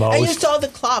 Yes. Most. And you saw the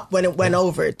clock when it went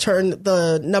over.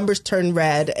 The numbers turned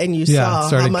red, and you Yeah, saw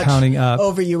started how much counting up.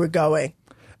 over you were going.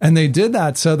 And they did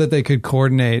that so that they could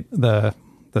coordinate the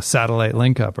satellite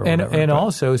link up or whatever. And But-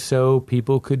 also so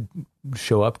people could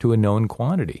show up to a known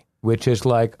quantity, which is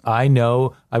like, I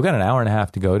know I've got an hour and a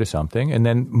half to go to something. And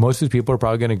then most of the people are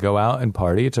probably going to go out and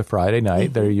party. It's a Friday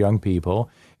night. They're young people.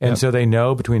 And so they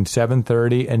know between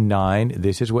 7:30 and 9,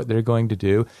 this is what they're going to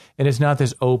do. And it's not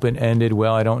this open-ended,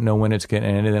 well, I don't know when it's going to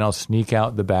end, and then I'll sneak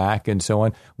out the back and so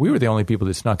on. We were the only people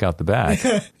that snuck out the back.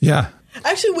 yeah.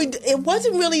 Actually, it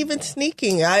wasn't really even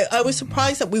sneaking. I was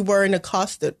surprised that we weren't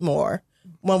accosted more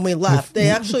when we left. They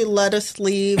actually let us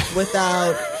leave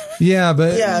without Yeah,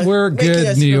 but Yeah, we're making good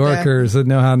us New feel bad. Yorkers that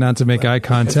know how not to make eye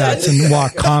contact and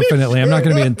walk confidently. I'm not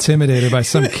going to be intimidated by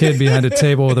some kid behind a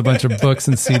table with a bunch of books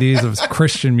and CDs of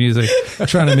Christian music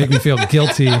trying to make me feel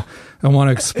guilty and want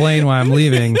to explain why I'm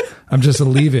leaving. I'm just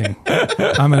leaving.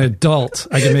 I'm an adult.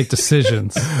 I can make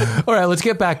decisions. All right, let's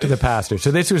get back to the pastor.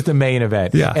 So this was the main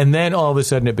event. Yeah. And then all of a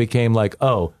sudden it became like,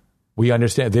 oh, we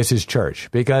understand this is church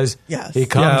because Yes. he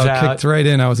comes Yeah, I out. kicked right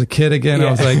in. I was a kid again.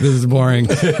 I was like, this is boring.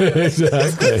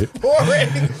 Exactly.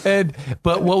 Boring.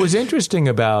 But what was interesting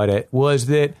about it was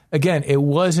that, again, it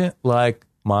wasn't like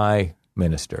my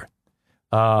minister.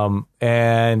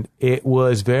 And it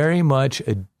was very much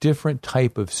a different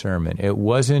type of sermon. It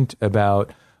wasn't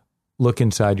about look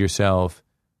inside yourself,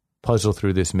 puzzle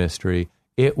through this mystery.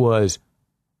 It was,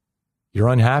 you're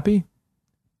unhappy?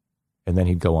 And then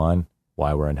he'd go on,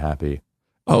 why we're unhappy.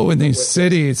 Oh, in these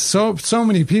cities, so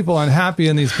many people unhappy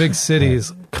in these big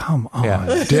cities. Come on.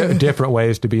 Yeah, different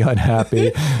ways to be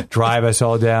unhappy, drive us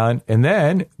all down. And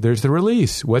then there's the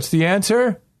release. What's the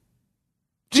answer?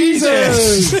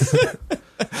 Jesus!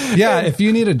 Yeah, if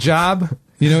you need a job,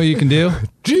 you know what you can do?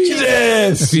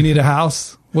 Jesus! If you need a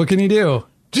house, what can you do?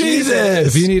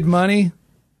 Jesus! If you need money,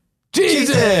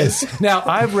 Jesus! Now,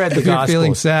 I've read the if you're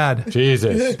feeling Gospels. sad.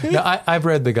 Jesus. Now, I've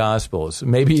read the Gospels.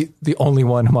 Maybe the only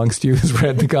one amongst you has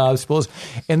read the Gospels.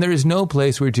 And there is no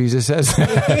place where Jesus says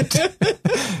that.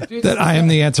 That I am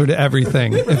the answer to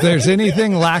everything. If there's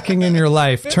anything lacking in your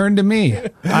life, turn to me.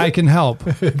 I can help.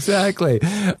 Exactly.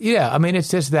 Yeah, I mean, it's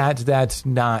just that's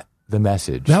not the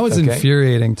message. That was okay?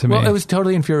 infuriating to me. Well, it was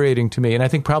totally infuriating to me, and I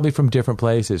think probably from different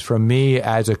places. From me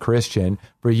as a Christian,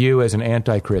 for you as an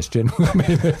anti-Christian,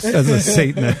 as a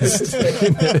Satanist.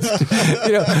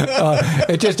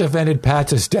 It just offended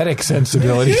Pat's aesthetic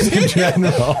sensibilities in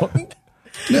general.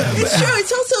 It's true.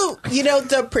 It's also,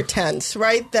 the pretense,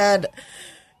 right? That,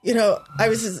 I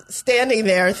was standing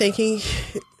there thinking,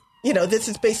 this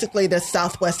is basically the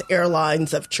Southwest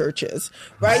Airlines of churches,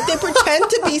 right? They pretend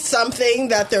to be something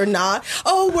that they're not.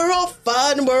 Oh, we're all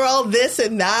fun. We're all this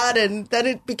and that. And then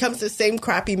it becomes the same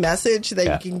crappy message that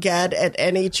you can get at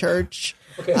any church.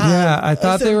 Okay. Yeah, I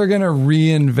thought they were going to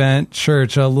reinvent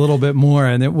church a little bit more,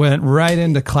 and it went right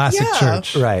into classic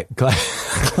church. Right.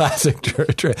 Classic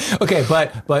church. Right. Okay,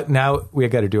 but now we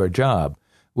got to do our job,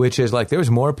 which is like there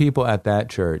was more people at that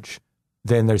church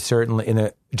than there's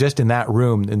certainly just in that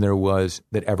room than there was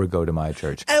that ever go to my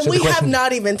church. And so we have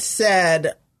not even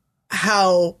said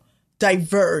how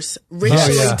diverse,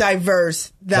 racially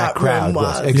diverse that crowd room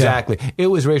was. Exactly. Yeah. It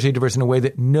was racially diverse in a way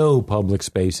that no public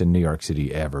space in New York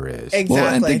City ever is. Exactly.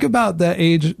 Well, and think about that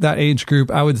age group.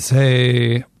 I would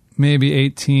say maybe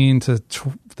 18 to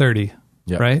 30,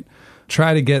 right?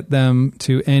 Try to get them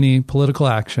to any political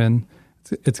action.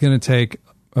 It's going to take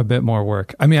a bit more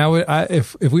work. I mean,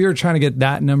 if we were trying to get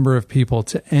that number of people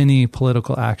to any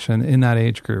political action in that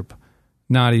age group,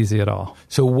 not easy at all.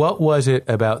 So what was it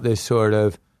about this sort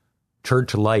of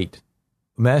church light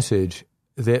message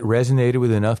that resonated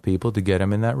with enough people to get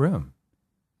them in that room?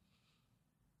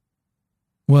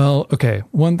 Well, okay.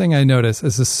 One thing I noticed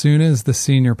is as soon as the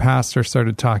senior pastor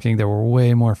started talking, there were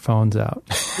way more phones out.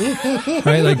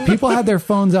 Right? Like people had their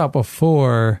phones out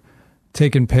before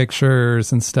taking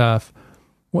pictures and stuff.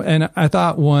 And I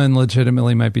thought one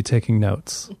legitimately might be taking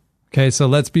notes. Okay, so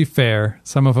let's be fair.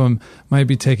 Some of them might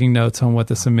be taking notes on what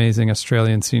this amazing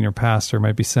Australian senior pastor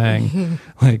might be saying.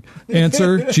 Like,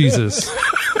 answer, Jesus.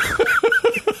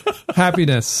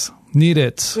 Happiness, need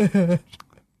it.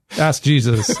 Ask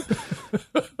Jesus.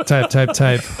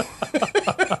 Type.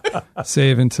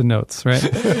 Save into notes, right?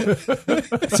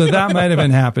 So that might have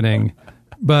been happening.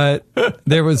 But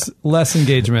there was less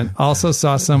engagement. Also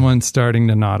saw someone starting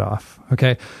to nod off.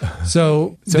 Okay.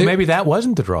 So maybe that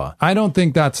wasn't the draw. I don't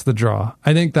think that's the draw.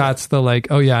 I think that's the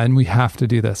oh yeah, and we have to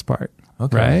do this part.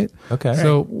 Okay. Right? Okay.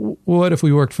 So what if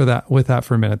we worked with that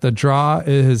for a minute? The draw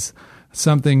is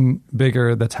something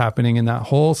bigger that's happening in that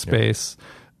whole space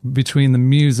between the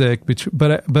music,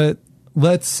 but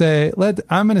let's say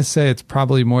I'm going to say it's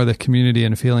probably more the community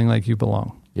and feeling like you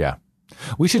belong. Yeah.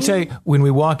 We should say when we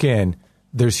walk in,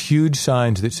 there's huge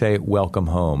signs that say welcome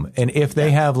home. And if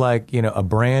they have a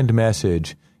brand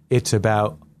message, it's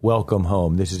about welcome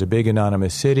home. This is a big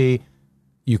anonymous city.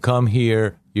 You come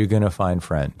here, you're going to find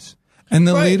friends. And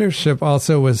the leadership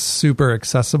also was super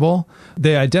accessible.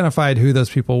 They identified who those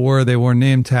people were. They wore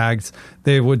name tags.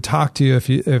 They would talk to you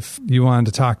if you wanted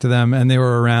to talk to them, and they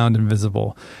were around and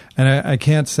visible. And I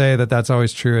can't say that that's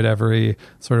always true at every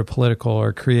sort of political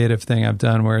or creative thing I've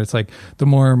done, where it's like the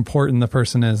more important the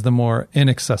person is, the more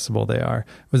inaccessible they are.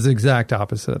 It was the exact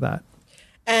opposite of that.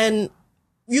 And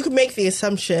you can make the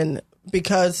assumption,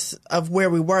 because of where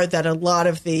we were, that a lot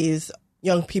of these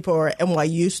young people are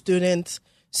NYU students.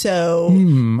 So I out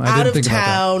didn't of think about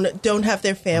town, don't have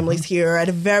their families here, at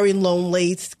a very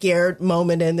lonely, scared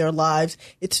moment in their lives.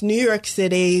 It's New York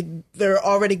City. They're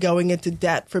already going into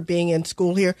debt for being in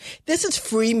school here. This is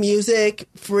free music,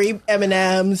 free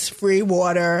M&Ms, free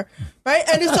water, right?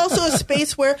 And it's also a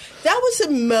space where that was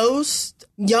the most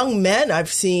young men I've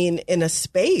seen in a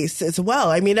space as well.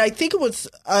 I mean, I think it was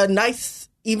a nice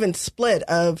even split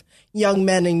of young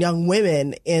men and young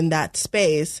women in that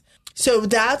space. So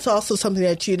that's also something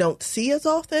that you don't see as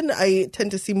often. I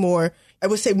tend to see more, I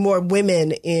would say more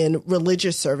women in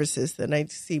religious services than I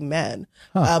see men.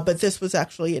 But this was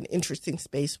actually an interesting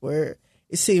space where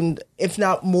it seemed, if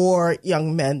not more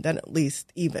young men, then at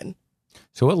least even.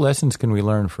 So what lessons can we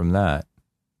learn from that?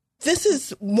 This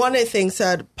is one of the things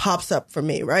that pops up for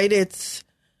me, right?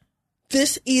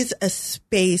 This is a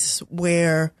space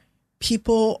where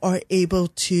people are able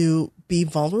to be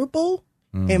vulnerable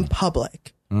in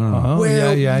public.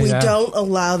 Where we don't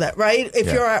allow that, right?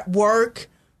 If you're at work,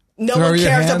 no one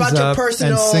cares about your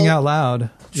personal and sing out loud.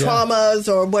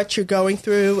 traumas or what you're going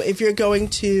through. If you're going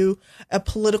to a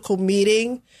political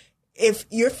meeting, if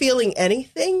you're feeling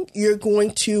anything, you're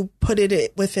going to put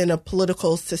it within a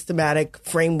political systematic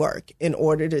framework in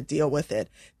order to deal with it.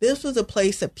 This was a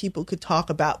place that people could talk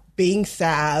about being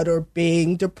sad or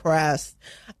being depressed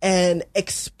and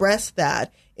express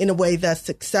that in a way that's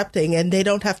accepting, and they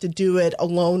don't have to do it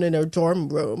alone in a dorm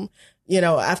room. You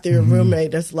know, after your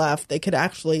roommate has left, they could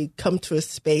actually come to a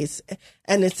space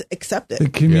and it's accepted. The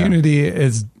community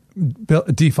is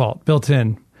built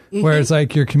in, whereas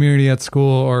like your community at school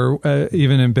or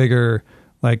even in bigger,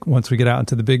 like once we get out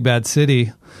into the big bad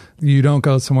city, you don't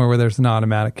go somewhere where there's an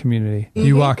automatic community.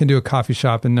 You walk into a coffee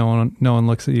shop and no one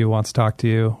looks at you, wants to talk to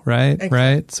you, right? Exactly.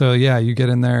 Right? So yeah, you get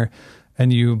in there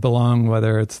and you belong,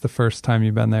 whether it's the first time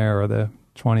you've been there or the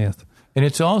 20th. And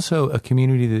it's also a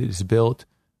community that is built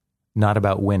not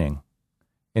about winning.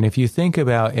 And if you think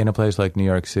about in a place like New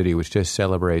York City, which just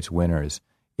celebrates winners,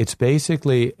 it's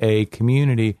basically a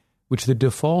community which the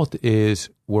default is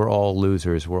we're all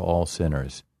losers, we're all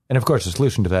sinners. And of course, the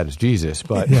solution to that is Jesus.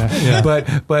 But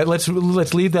but let's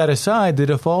leave that aside. The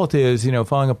default is,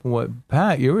 following up on what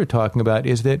Pat you were talking about,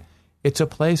 is that it's a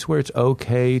place where it's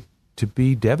okay to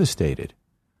be devastated,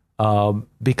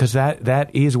 because that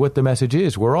is what the message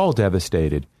is. We're all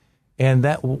devastated, and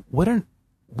that what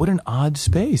an odd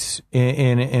space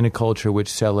in a culture which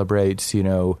celebrates,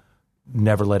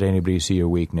 never let anybody see your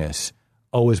weakness,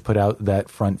 always put out that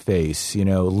front face,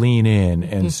 lean in,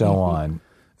 and so on.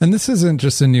 And this isn't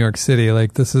just in New York City.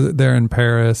 Like they're in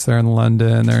Paris, they're in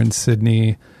London, they're in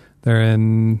Sydney, they're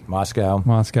in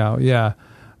Moscow. Yeah.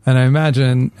 And I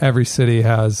imagine every city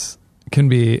can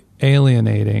be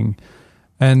alienating.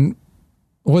 And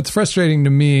what's frustrating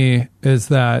to me is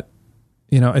that,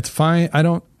 it's fine. I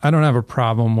don't have a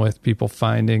problem with people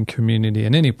finding community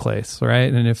in any place,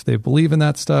 right? And if they believe in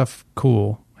that stuff,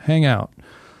 cool, hang out.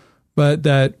 But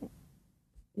that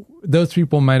those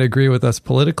people might agree with us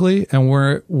politically, and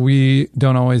we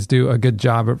don't always do a good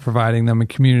job at providing them a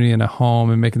community and a home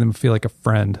and making them feel like a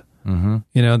friend.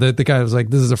 The guy was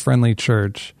like, this is a friendly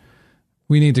church.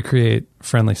 We need to create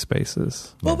friendly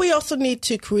spaces. But we also need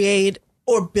to create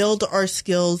or build our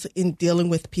skills in dealing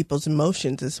with people's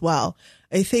emotions as well.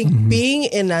 I think being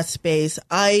in that space,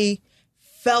 I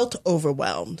felt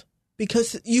overwhelmed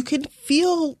because you could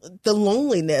feel the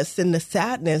loneliness and the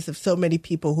sadness of so many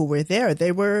people who were there.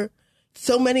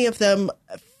 So many of them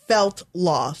felt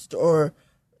lost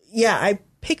I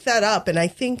picked that up, and I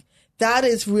think that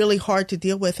is really hard to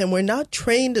deal with. And we're not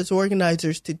trained as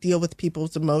organizers to deal with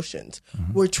people's emotions.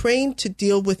 We're trained to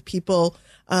deal with people,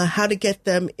 how to get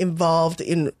them involved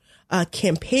in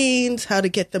campaigns, how to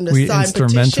get them to sign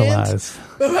petitions.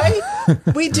 Right?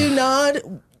 We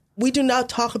do not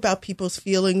talk about people's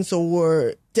feelings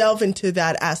or delve into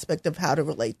that aspect of how to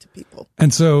relate to people.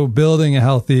 And so building a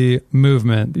healthy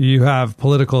movement, you have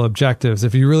political objectives.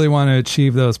 If you really want to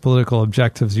achieve those political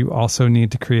objectives, you also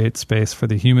need to create space for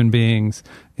the human beings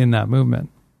in that movement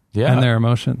and their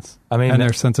emotions and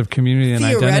their sense of community and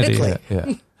identity.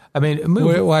 Yeah.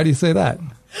 Why do you say that?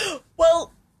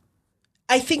 Well,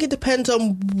 I think it depends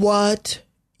on what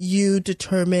you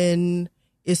determine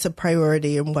is a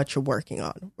priority and what you're working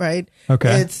on, right?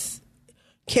 Okay.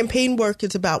 Campaign work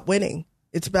is about winning.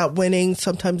 It's about winning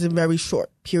sometimes in very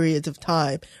short periods of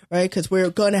time, right? Because we're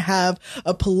going to have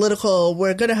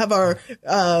our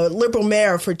liberal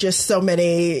mayor for just so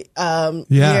many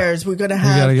years. We're going to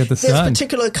have this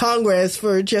particular Congress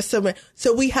for just so many.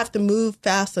 So we have to move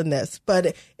fast on this.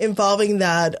 But involving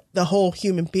the whole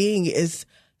human being is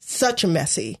such a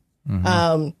messy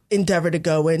endeavor to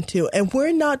go into. And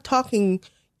we're not talking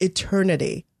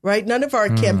eternity, right? None of our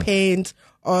campaigns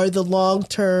are the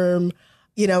long-term,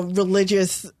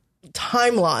 religious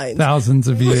timelines. Thousands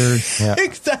of years. Yeah.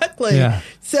 Exactly. Yeah.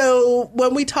 So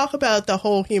when we talk about the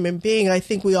whole human being, I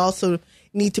think we also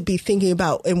need to be thinking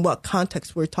about in what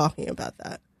context we're talking about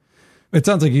that. It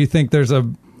sounds like you think there's a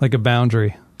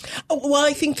boundary. Well,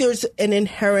 I think there's an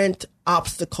inherent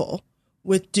obstacle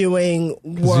with doing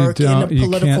work in a political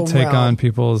realm. You can't take on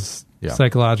people's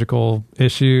psychological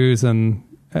issues and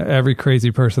every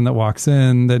crazy person that walks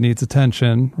in that needs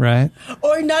attention, right?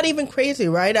 Or not even crazy,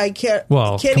 right? Can't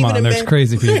come even on, there's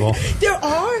crazy people. There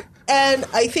are. And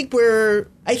I think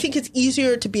it's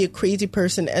easier to be a crazy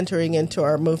person entering into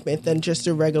our movement than just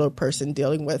a regular person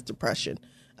dealing with depression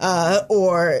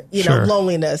or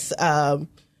loneliness.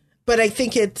 But I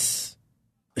think it's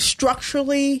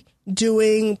structurally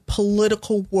doing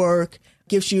political work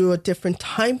gives you a different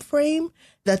time frame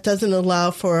that doesn't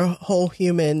allow for whole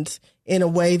humans in a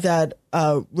way that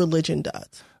religion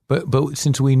does. But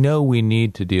since we know we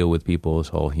need to deal with people as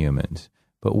whole humans,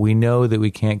 but we know that we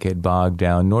can't get bogged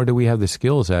down, nor do we have the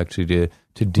skills actually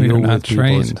to deal with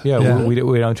people. Yeah. We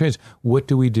don't train. What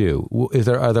do we do?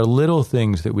 Are there little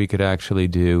things that we could actually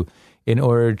do in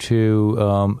order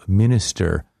to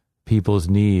minister people's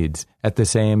needs at the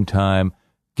same time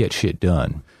get shit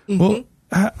done? Well,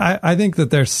 I think that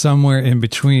there's somewhere in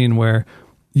between where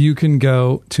you can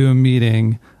go to a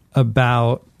meeting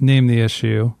about name the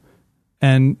issue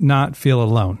and not feel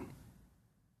alone,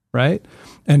 right?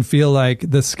 And feel like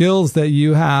the skills that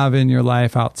you have in your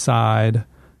life outside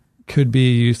could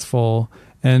be useful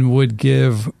and would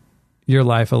give your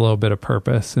life a little bit of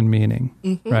purpose and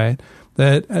meaning, right?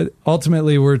 That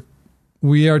ultimately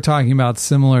we are talking about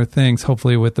similar things,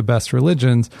 hopefully with the best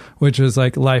religions, which is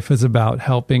like life is about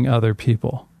helping other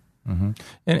people. Mm-hmm.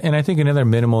 And I think another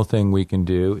minimal thing we can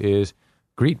do is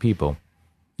greet people.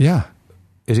 Yeah.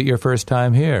 Is it your first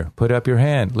time here? Put up your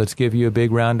hand. Let's give you a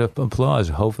big round of applause.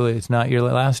 Hopefully it's not your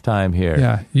last time here.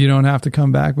 Yeah. You don't have to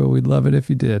come back, but we'd love it if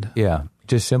you did. Yeah.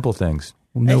 Just simple things.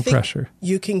 No pressure.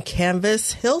 You can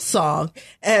canvass Hillsong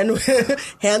and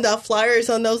hand out flyers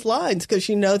on those lines because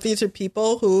these are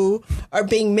people who are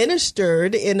being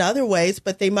ministered in other ways,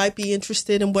 but they might be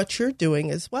interested in what you're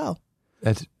doing as well.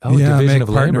 That's division make of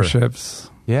labor. Partnerships.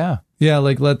 Yeah. Yeah,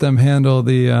 like let them handle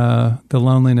the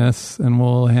loneliness, and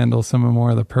we'll handle some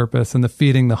more of the purpose and the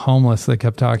feeding the homeless they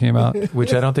kept talking about.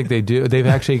 Which I don't think they do. They've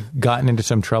actually gotten into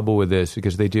some trouble with this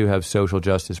because they do have social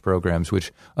justice programs,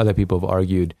 which other people have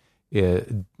argued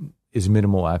is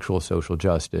minimal actual social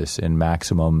justice and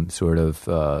maximum sort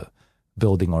of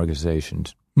building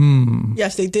organizations.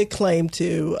 Yes, they did claim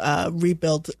to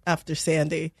rebuild after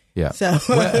Sandy. Yeah. So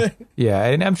yeah,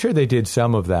 and I'm sure they did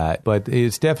some of that, but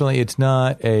it's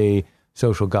not a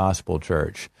social gospel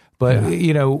church. But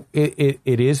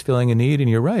it is filling a need, and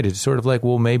you're right. It's sort of like,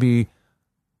 well, maybe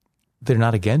they're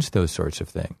not against those sorts of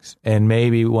things, and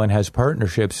maybe one has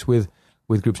partnerships with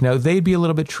groups. Now, they'd be a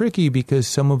little bit tricky because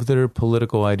some of their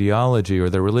political ideology or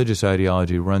their religious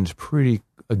ideology runs pretty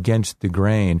against the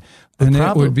grain. And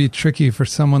it would be tricky for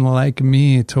someone like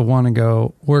me to want to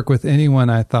go work with anyone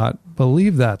I thought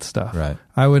believed that stuff. Right.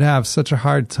 I would have such a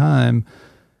hard time.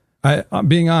 I'm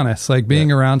being honest, like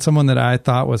being around someone that I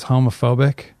thought was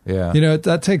homophobic. Yeah.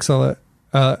 That takes a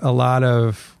lot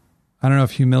of, I don't know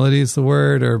if humility is the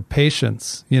word, or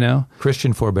patience,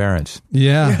 Christian forbearance.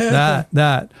 Yeah,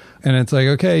 that. And it's like,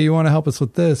 okay, you want to help us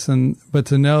with this. But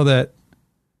to know that,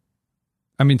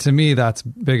 to me, that's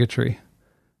bigotry.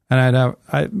 And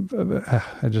I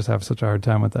just have such a hard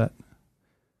time with that.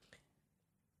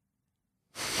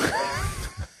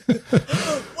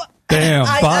 Damn,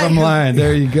 bottom line.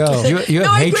 There you go. You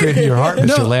have hatred in your heart,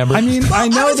 Mr. Lambert. I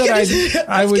know that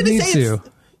I would need to.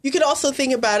 You could also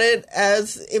think about it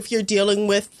as if you're dealing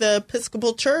with the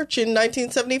Episcopal Church in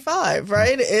 1975,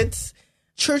 right? It's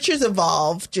churches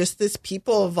evolve, just as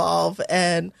people evolve.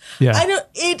 And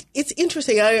it's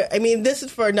interesting. This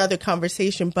is for another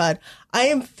conversation, but I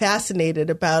am fascinated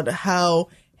about how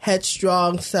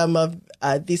headstrong some of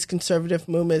these conservative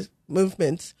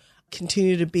movements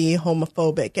continue to be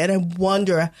homophobic. And I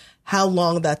wonder how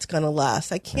long that's going to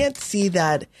last. I can't see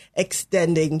that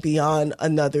extending beyond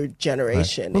another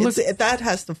generation. Right. Well, that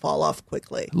has to fall off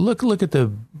quickly. Look at the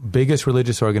biggest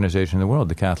religious organization in the world,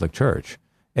 the Catholic Church,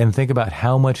 and think about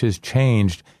how much has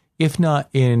changed, if not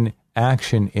in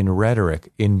action, in rhetoric,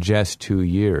 in just 2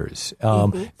 years.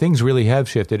 Things really have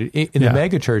shifted. In the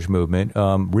megachurch movement,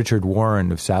 Richard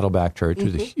Warren of Saddleback Church,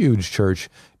 who's a huge church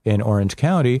in Orange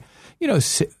County,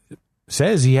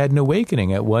 says he had an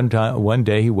awakening at one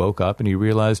day. He woke up and he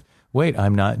realized, wait,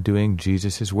 I'm not doing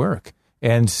Jesus's work.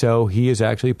 And so he has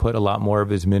actually put a lot more of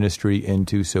his ministry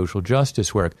into social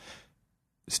justice work.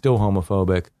 Still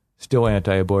homophobic, still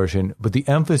anti-abortion, but the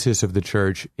emphasis of the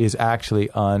church is actually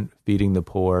on feeding the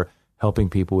poor, helping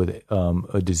people with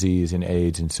a disease and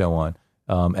AIDS and so on,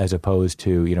 as opposed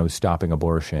to, stopping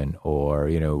abortion or,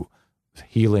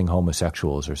 healing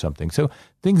homosexuals or something. So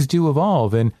things do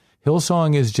evolve. And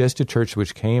Hillsong is just a church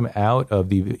which came out of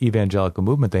the evangelical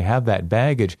movement. They have that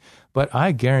baggage. But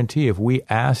I guarantee if we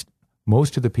asked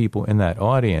most of the people in that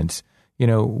audience,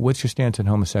 what's your stance on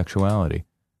homosexuality?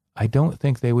 I don't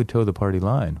think they would toe the party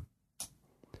line.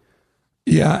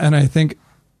 Yeah, and I think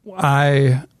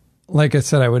like I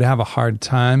said, I would have a hard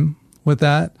time with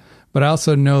that, but I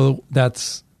also know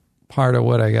that's part of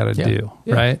what I got to do,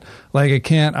 right? Like I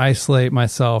can't isolate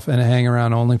myself and hang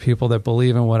around only people that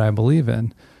believe in what I believe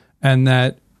in, and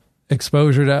that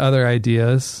exposure to other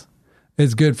ideas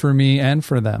is good for me and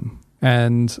for them.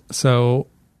 And so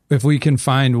if we can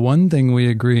find one thing we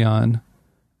agree on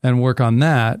and work on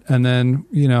that, and then,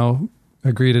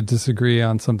 agree to disagree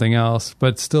on something else,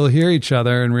 but still hear each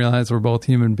other and realize we're both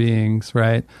human beings,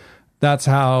 right? That's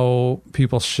how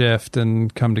people shift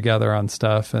and come together on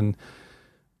stuff. And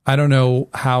I don't know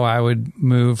how I would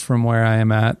move from where I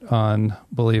am at on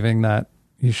believing that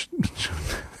you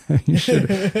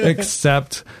should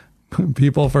accept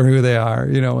people for who they are,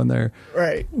 when they're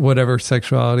right, whatever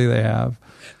sexuality they have.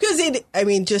 Because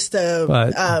just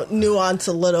to nuance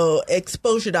a little,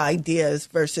 exposure to ideas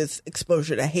versus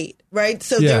exposure to hate, right?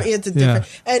 So there is a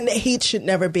difference, and hate should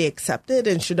never be accepted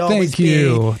and should always Thank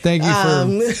you for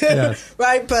yes.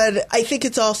 right. But I think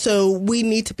it's also, we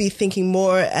need to be thinking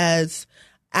more as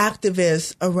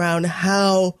activists around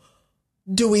how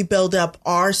do we build up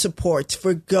our supports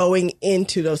for going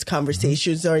into those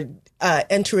conversations or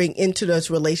entering into those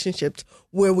relationships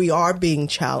where we are being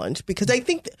challenged. Because I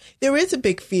think there is a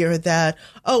big fear that,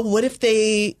 what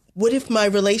if my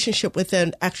relationship with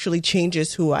them actually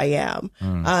changes who I am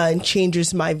and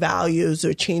changes my values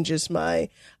or changes my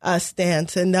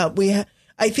stance? And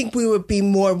I think we would be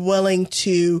more willing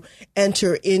to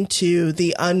enter into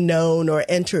the unknown or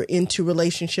enter into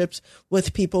relationships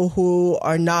with people who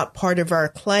are not part of our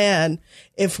clan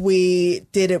if we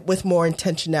did it with more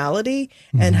intentionality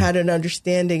and had an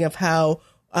understanding of how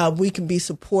we can be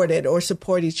supported or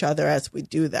support each other as we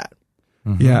do that.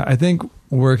 Mm-hmm. Yeah, I think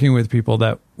working with people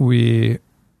that we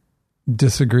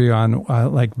disagree on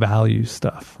like value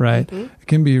stuff, right? Mm-hmm. It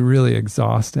can be really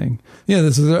exhausting. Yeah,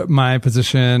 this is my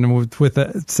position with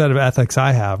the set of ethics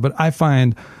I have, but I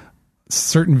find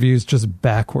certain views just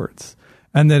backwards,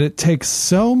 and that it takes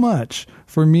so much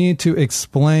for me to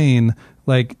explain,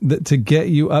 like to get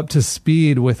you up to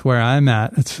speed with where I'm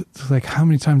at. It's like, how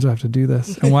many times do I have to do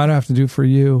this, and why do I have to do it for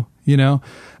you? I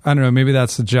don't know, maybe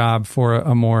that's the job for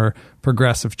a more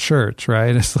progressive church,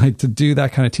 right? It's like to do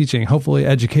that kind of teaching. Hopefully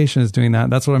education is doing that.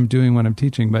 That's what I'm doing when I'm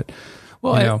teaching. But,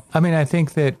 I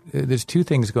think that there's two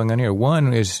things going on here.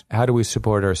 One is, how do we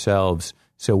support ourselves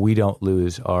so we don't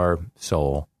lose our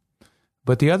soul?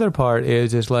 But the other part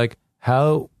is like,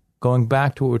 how, going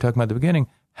back to what we were talking about at the beginning,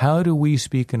 how do we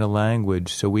speak in a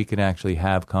language so we can actually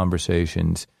have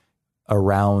conversations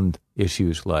around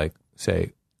issues like,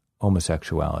 say,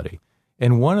 homosexuality?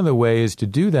 And one of the ways to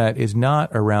do that is not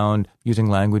around using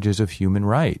languages of human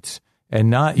rights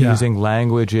and not using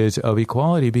languages of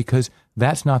equality, because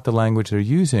that's not the language they're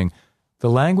using. The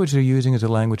language they're using is a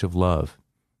language of love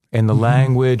and the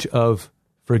language of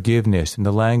forgiveness and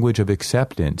the language of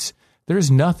acceptance.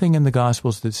 There's nothing in the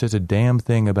Gospels that says a damn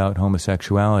thing about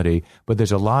homosexuality, but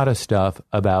there's a lot of stuff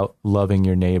about loving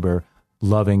your neighbor,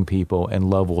 loving people, and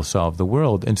love will solve the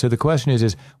world. And so the question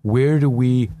is where do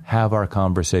we have our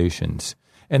conversations?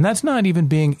 And that's not even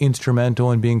being instrumental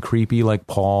and being creepy like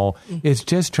Paul. It's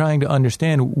just trying to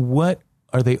understand, what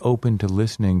are they open to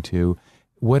listening to?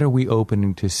 What are we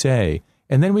open to say?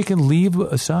 And then we can leave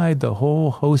aside the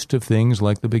whole host of things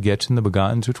like the begets and the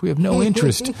begottens, which we have no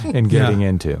interest in getting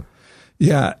into.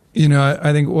 Yeah.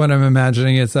 I think what I'm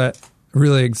imagining is that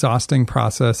really exhausting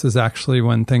process is actually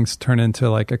when things turn into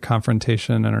like a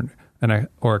confrontation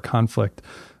or a conflict.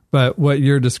 But what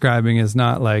you're describing is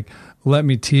not like, let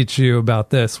me teach you about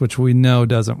this, which we know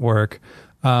doesn't work,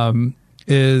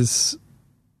 is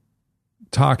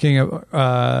talking,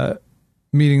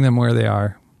 meeting them where they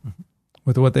are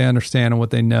with what they understand and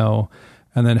what they know,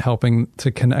 and then helping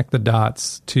to connect the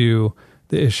dots to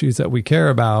the issues that we care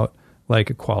about, like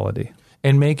equality.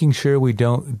 And making sure we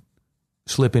don't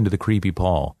slip into the creepy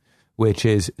Paul, which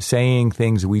is saying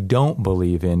things we don't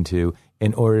believe into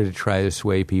in order to try to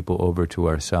sway people over to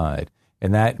our side.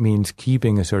 And that means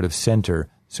keeping a sort of center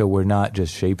so we're not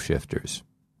just shapeshifters.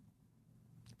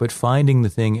 but finding the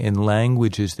thing in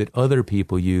languages that other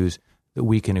people use that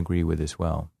we can agree with as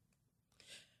well.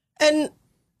 And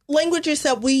languages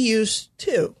that we use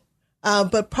too,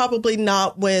 but probably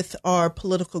not with our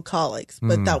political colleagues,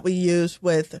 but that we use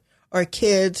with our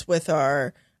kids, with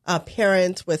our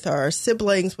parents, with our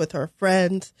siblings, with our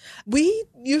friends. We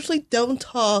usually don't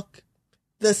talk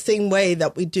the same way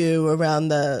that we do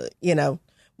around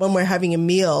when we're having a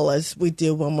meal as we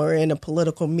do when we're in a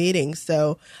political meeting.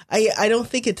 So I don't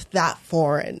think it's that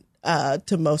foreign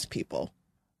to most people.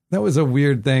 That was a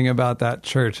weird thing about that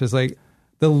church, is like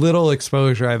the little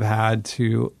exposure I've had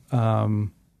to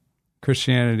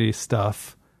Christianity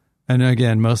stuff. And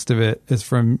again, most of it is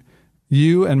from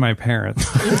you and my parents.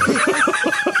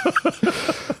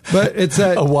 But it's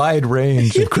a wide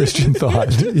range of Christian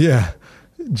thought. Yeah.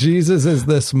 Jesus is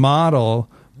this model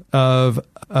of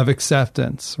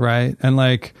acceptance, right? And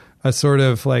like a sort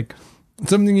of like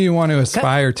something you want to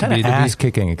aspire to be.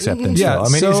 Ass-kicking acceptance. Yeah, though. I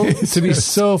mean, to be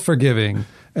so forgiving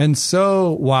and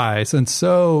so wise and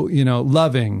so,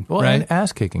 loving, well, right? And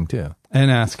ass-kicking too. And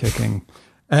ass-kicking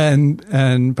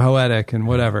and poetic and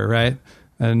whatever, right?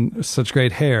 And such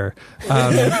great hair.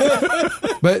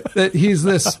 But that he's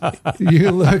this,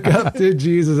 you look up to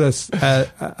Jesus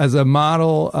as a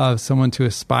model of someone to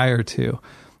aspire to.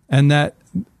 And that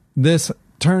this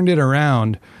turned it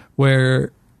around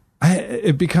where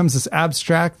it becomes this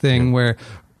abstract thing where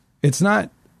it's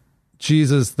not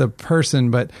Jesus, the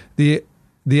person, but the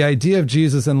idea of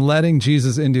Jesus and letting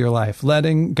Jesus into your life,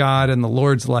 letting God and the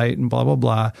Lord's light and blah, blah,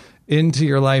 blah into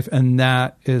your life. And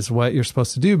that is what you're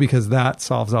supposed to do, because that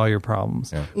solves all your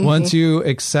problems. Yeah. Once you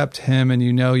accept him and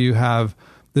you have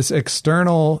this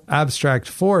external abstract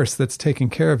force that's taking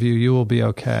care of you, you will be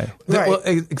okay. Right. Well,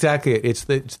 exactly. It's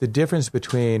the difference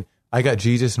between I got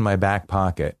Jesus in my back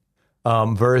pocket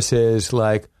versus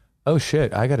like, oh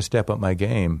shit, I got to step up my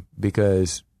game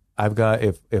because I've got,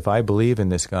 if I believe in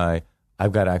this guy,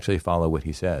 I've got to actually follow what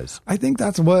he says. I think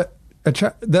that's what that's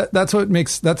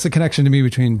the connection to me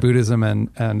between Buddhism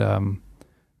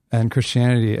and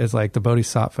Christianity is like the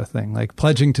bodhisattva thing, like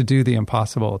pledging to do the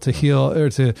impossible, to heal, or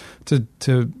to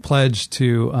pledge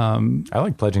to. I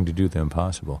like pledging to do the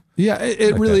impossible. Yeah,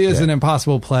 it like really is an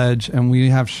impossible pledge, and we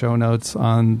have show notes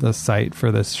on the site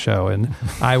for this show, and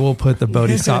I will put the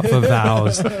bodhisattva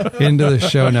vows into the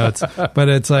show notes. But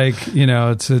it's like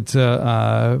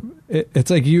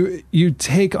it's like you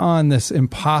take on this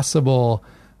impossible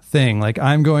thing. Like,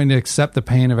 I'm going to accept the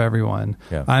pain of everyone.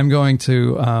 Yeah. I'm going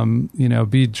to,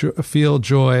 feel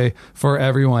joy for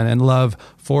everyone and love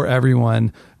for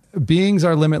everyone. Beings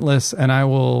are limitless, and I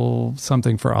will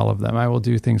something for all of them. I will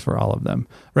do things for all of them.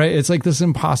 Right? It's like this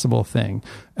impossible thing.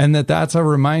 And that's a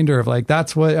reminder of like,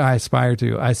 that's what I aspire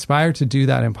to. I aspire to do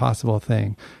that impossible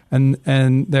thing. And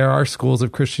there are schools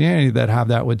of Christianity that have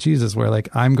that with Jesus, where like,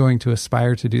 I'm going to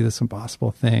aspire to do this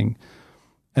impossible thing.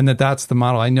 And that's the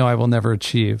model I know I will never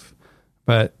achieve,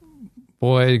 but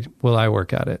boy, will I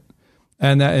work at it.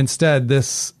 And that instead,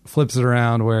 this flips it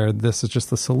around where this is just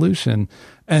the solution.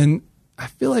 And I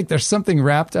feel like there's something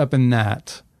wrapped up in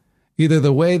that, either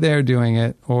the way they're doing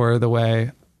it or the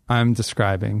way I'm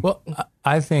describing. Well,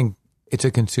 I think it's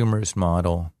a consumerist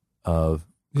model of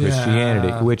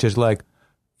Christianity, which is like,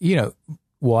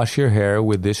 wash your hair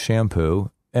with this shampoo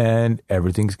and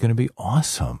everything's going to be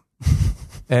awesome.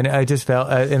 And I just felt,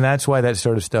 and that's why that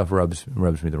sort of stuff rubs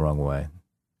me the wrong way.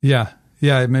 Yeah,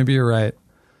 maybe you're right.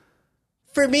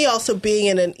 For me, also being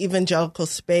in an evangelical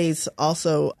space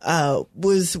also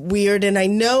was weird. And I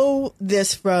know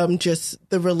this from just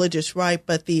the religious right,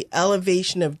 but the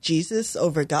elevation of Jesus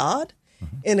over God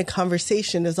in a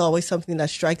conversation is always something that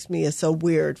strikes me as so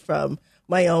weird from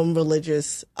my own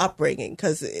religious upbringing,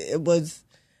 because it was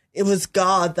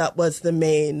God that was the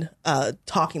main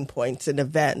talking points and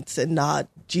events, and not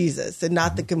Jesus, and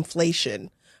not the conflation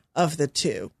of the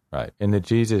two. Right. And that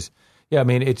Jesus,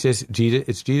 it's just Jesus,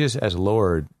 it's Jesus as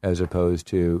Lord as opposed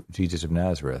to Jesus of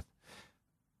Nazareth.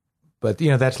 But,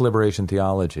 that's liberation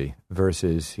theology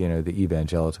versus, the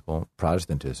evangelical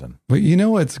Protestantism. But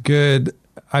what's good?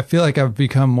 I feel like I've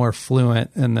become more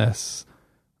fluent in this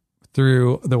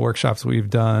through the workshops we've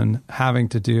done, having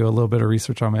to do a little bit of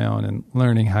research on my own and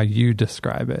learning how you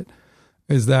describe it,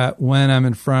 is that when I'm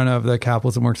in front of the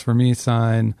Capitalism Works for Me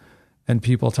sign and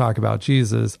people talk about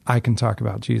Jesus, I can talk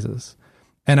about Jesus.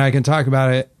 And I can talk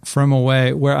about it from a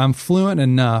way where I'm fluent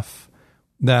enough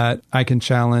that I can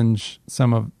challenge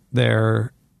some of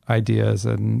their ideas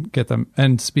and get them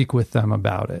and speak with them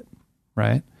about it,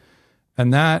 right?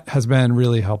 And that has been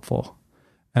really helpful.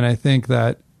 And I think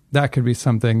that could be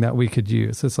something that we could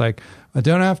use. It's like, I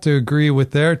don't have to agree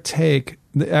with their take,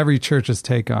 every church's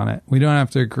take on it. We don't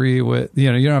have to agree with,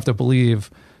 you don't have to believe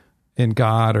in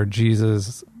God or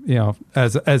Jesus,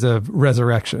 as a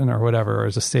resurrection or whatever, or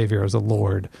as a savior, as a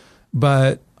Lord,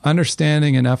 but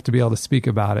understanding enough to be able to speak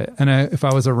about it. And if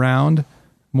I was around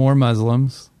more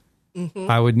Muslims,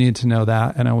 I would need to know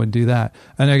that, and I would do that.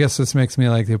 And I guess this makes me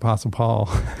like the Apostle Paul.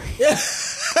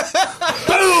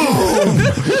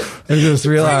 I just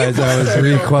realized I was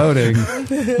re-quoting.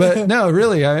 But no,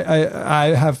 really,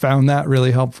 I have found that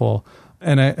really helpful.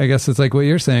 And I guess it's like what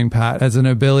you're saying, Pat, as an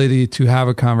ability to have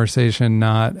a conversation,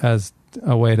 not as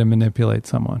a way to manipulate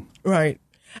someone. Right.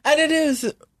 And it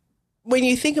is, when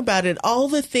you think about it, all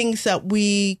the things that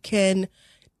we can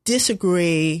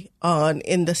disagree on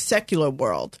in the secular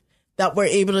world, that we're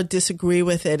able to disagree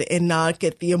with it and not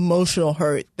get the emotional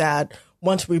hurt that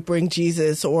once we bring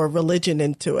Jesus or religion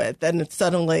into it, then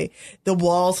suddenly the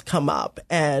walls come up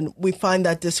and we find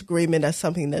that disagreement as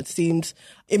something that seems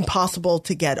impossible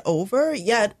to get over.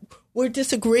 Yet we're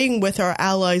disagreeing with our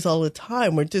allies all the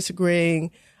time. We're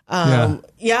disagreeing,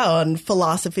 on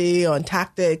philosophy, on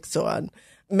tactics, on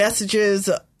messages,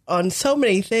 on so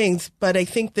many things. But I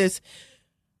think this,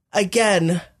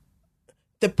 again,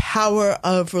 the power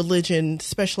of religion,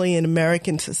 especially in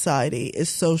American society, is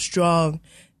so strong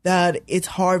that it's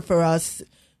hard for us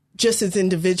just as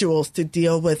individuals to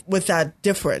deal with that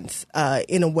difference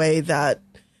in a way that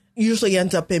usually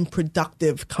ends up in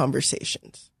productive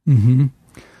conversations. Mm-hmm.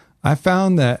 I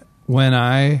found that when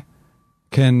I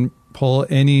can pull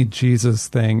any Jesus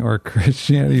thing or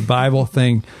Christianity Bible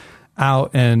thing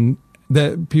out, and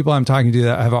the people I'm talking to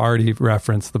that have already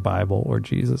referenced the Bible or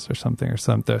Jesus or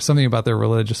something about their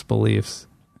religious beliefs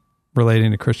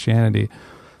relating to Christianity,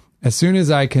 as soon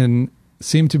as I can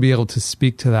seem to be able to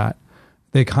speak to that,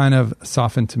 they kind of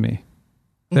soften to me.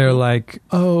 They're like,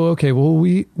 oh, okay, well,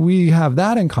 we have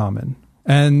that in common.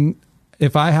 And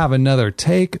if I have another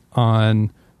take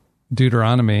on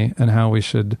Deuteronomy and how we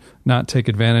should not take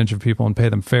advantage of people and pay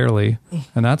them fairly,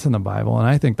 and that's in the Bible, and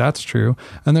I think that's true,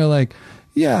 and they're like,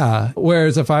 yeah.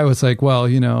 Whereas if I was like, well,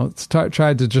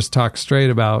 tried to just talk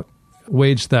straight about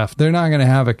wage theft, they're not going to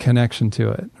have a connection to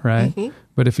it, right? Mm-hmm.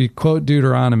 But if you quote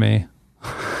Deuteronomy,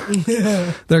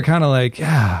 they're kind of like,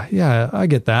 yeah, I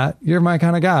get that. You're my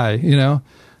kind of guy,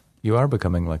 You are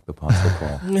becoming like the Apostle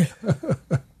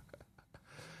Paul.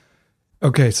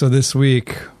 Okay, so this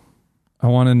week, I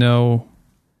want to know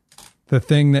the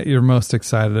thing that you're most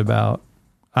excited about.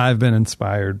 I've been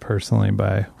inspired personally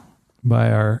by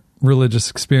our religious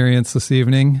experience this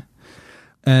evening,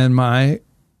 and I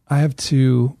have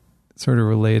two sort of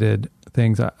related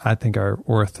things I think are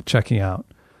worth checking out.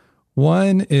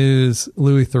 One is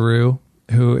Louis Theroux,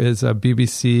 who is a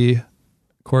BBC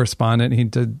correspondent. He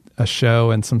did a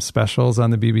show and some specials on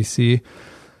the BBC,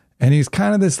 and he's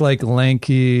kind of this like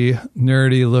lanky,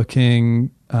 nerdy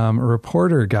looking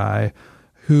reporter guy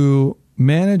who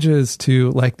manages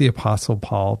to, like the Apostle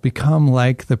Paul, become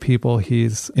like the people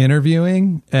he's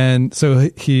interviewing. And so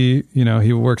he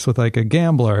works with like a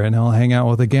gambler, and he'll hang out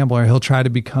with a gambler. He'll try to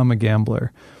become a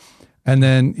gambler. And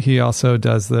then he also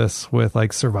does this with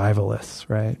like survivalists,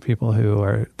 right? People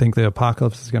who think the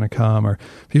apocalypse is going to come, or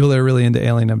people that are really into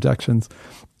alien abductions.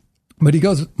 But he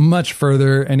goes much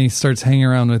further, and he starts hanging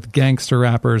around with gangster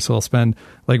rappers. So he'll spend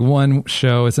like one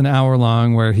show, it's an hour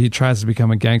long, where he tries to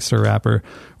become a gangster rapper,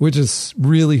 which is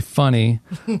really funny.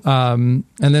 And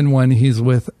then when he's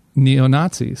with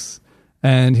neo-Nazis,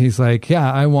 and he's like,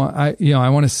 yeah, I want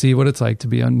to see what it's like to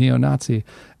be a neo-Nazi.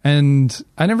 And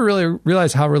I never really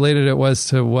realized how related it was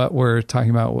to what we're talking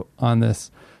about on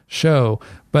this show.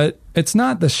 But it's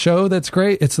not the show that's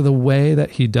great. It's the way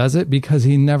that he does it, because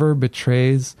he never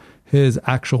betrays his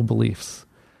actual beliefs.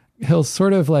 He'll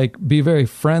sort of like be very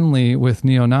friendly with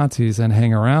neo-Nazis and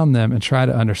hang around them and try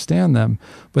to understand them.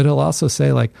 But he'll also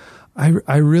say like,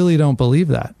 I really don't believe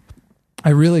that. I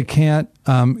really can't,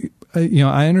 I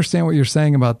understand what you're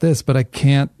saying about this, but I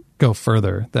can't go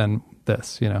further than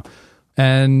this,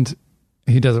 And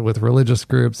he does it with religious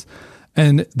groups.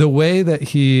 And the way that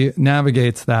he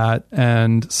navigates that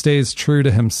and stays true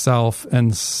to himself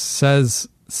and says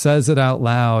it out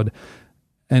loud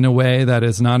in a way that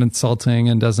is not insulting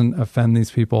and doesn't offend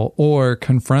these people, or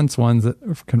confront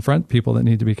people that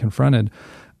need to be confronted,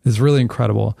 is really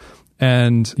incredible.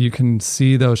 And you can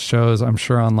see those shows, I'm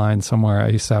sure, online somewhere. I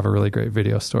used to have a really great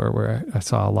video store where I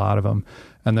saw a lot of them.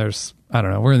 And there's, I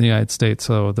don't know, we're in the United States,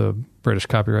 so the British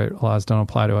copyright laws don't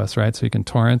apply to us, right? So you can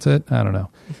torrent it. I don't know.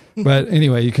 But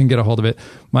anyway, you can get a hold of it.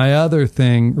 My other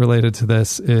thing related to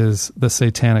this is the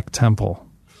Satanic Temple.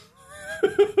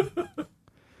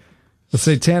 The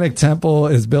Satanic Temple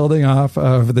is building off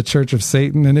of the Church of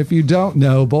Satan. And if you don't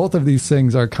know, both of these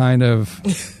things are kind of,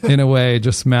 in a way,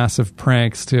 just massive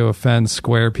pranks to offend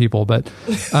square people. But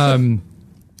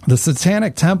the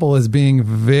Satanic Temple is being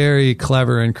very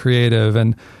clever and creative.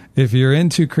 And if you're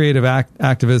into creative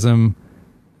activism,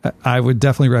 I would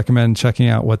definitely recommend checking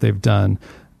out what they've done.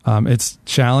 It's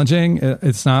challenging.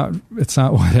 It's not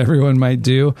what everyone might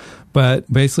do,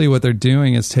 but basically what they're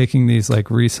doing is taking these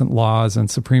like recent laws and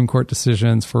Supreme Court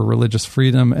decisions for religious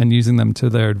freedom and using them to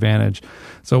their advantage.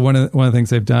 So one of the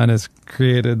things they've done is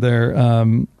created their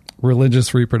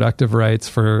religious reproductive rights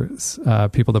for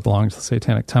people that belong to the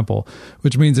Satanic Temple,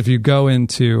 which means if you go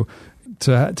into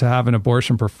to have an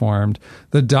abortion performed,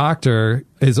 the doctor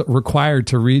is required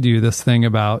to read you this thing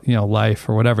about, life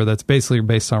or whatever that's basically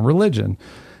based on religion.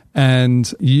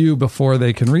 And you, before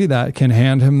they can read that, can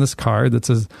hand him this card that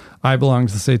says, I belong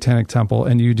to the Satanic Temple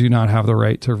and you do not have the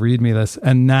right to read me this.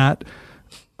 And that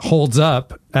holds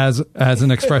up as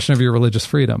an expression of your religious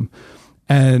freedom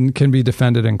and can be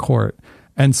defended in court.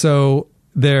 And so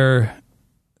they're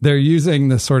using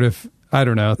this sort of, I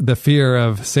don't know, the fear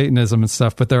of Satanism and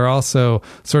stuff, but they're also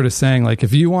sort of saying, like,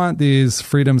 if you want these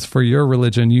freedoms for your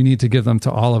religion, you need to give them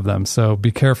to all of them. So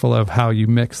be careful of how you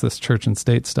mix this church and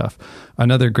state stuff.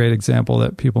 Another great example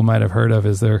that people might have heard of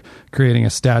is they're creating a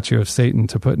statue of Satan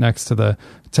to put next to the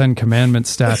Ten Commandments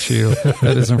statue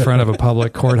that is in front of a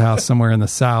public courthouse somewhere in the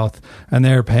South, and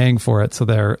they're paying for it. So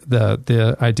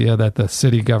the idea that the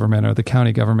city government or the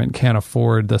county government can't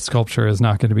afford the sculpture is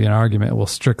not going to be an argument. It will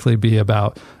strictly be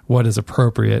about what is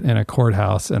appropriate in a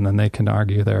courthouse, and then they can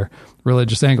argue their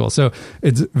religious angle. So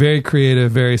it's very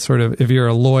creative, very sort of, if you're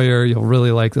a lawyer, you'll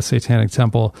really like the Satanic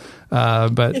Temple,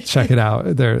 but check it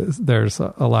out. There's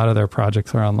a lot of their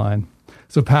projects are online.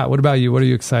 So Pat, what about you? What are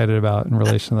you excited about in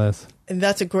relation to this? And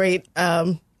that's a great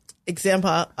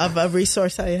example of a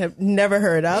resource I have never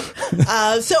heard of.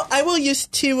 So I will use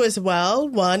two as well.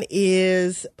 One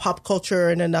is pop culture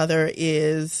and another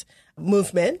is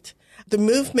movement. The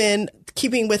movement,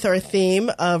 keeping with our theme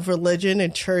of religion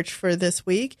and church for this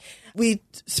week, we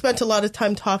spent a lot of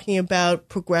time talking about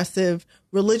progressive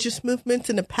religious movements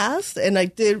in the past, and I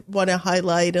did want to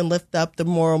highlight and lift up the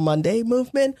Moral Monday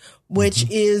movement, which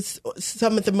is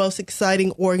some of the most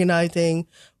exciting organizing.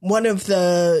 One of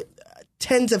the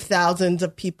tens of thousands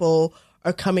of people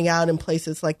are coming out in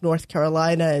places like North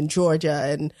Carolina and Georgia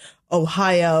and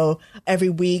Ohio every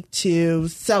week to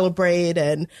celebrate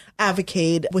and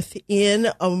advocate within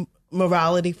a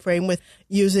morality framework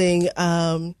using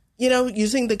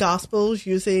using the Gospels,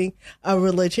 using a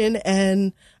religion,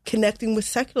 and connecting with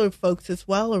secular folks as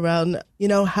well around,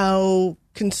 how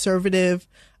conservative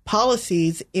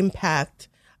policies impact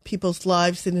people's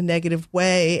lives in a negative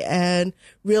way, and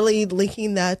really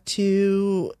linking that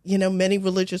to, many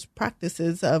religious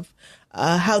practices of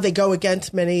how they go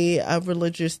against many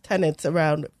religious tenets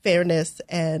around fairness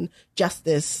and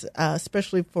justice,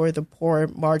 especially for the poor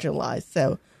and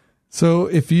marginalized. So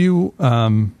if you,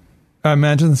 I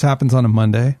imagine this happens on a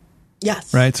Monday.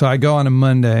 Yes. Right? So I go on a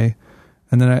Monday,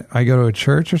 and then I go to a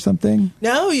church or something?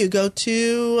 No, you go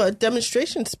to a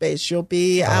demonstration space. You'll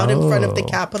be out in front of the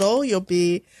Capitol. You'll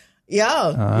be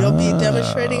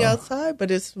demonstrating outside,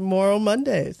 but it's Moral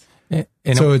Mondays.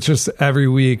 So it's just every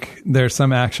week there's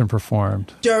some action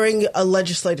performed during a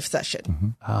legislative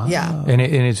session. Yeah, and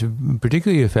it's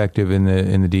particularly effective in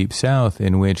the Deep South,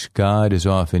 in which God is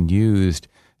often used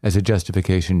as a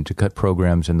justification to cut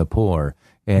programs in the poor.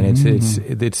 And it's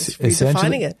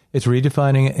redefining it. It's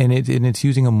redefining it, and it's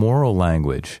using a moral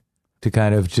language to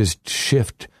kind of just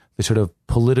shift the sort of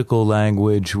political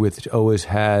language, which always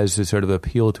has the sort of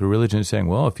appeal to religion, saying,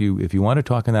 well, if you want to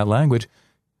talk in that language,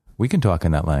 we can talk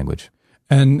in that language.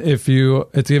 And it's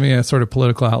giving a sort of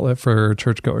political outlet for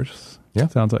churchgoers. Yeah,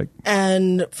 sounds like,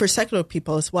 and for secular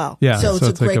people as well. Yeah, so it's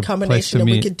a great like combination, and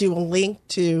we could do a link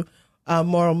to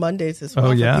Moral Mondays as well.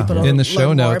 Oh, yeah. For people to in the show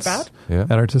learn notes more about.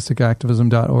 At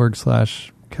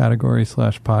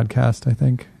artisticactivism.org/category/podcast, I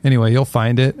think. Anyway, you'll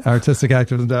find it.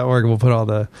 Artisticactivism.org. We'll put all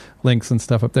the links and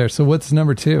stuff up there. So what's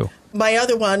number 2? My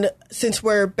other one, since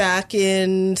we're back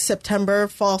in September,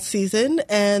 fall season,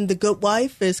 and The Good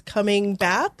Wife is coming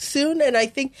back soon. And I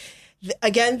think,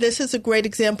 again, this is a great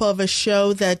example of a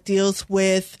show that deals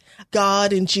with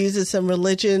God and Jesus and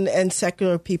religion and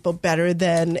secular people better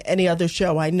than any other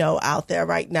show I know out there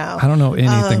right now. I don't know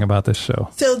anything about this show.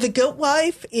 So The Good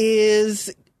Wife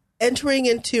is entering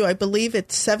into, I believe,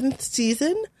 its 7th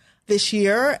season this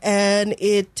year, and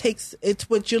it's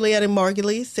with Julianne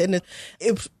Margulies, and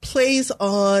it plays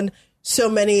on so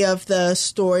many of the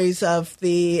stories of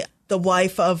the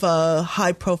wife of a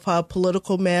high-profile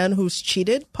political man who's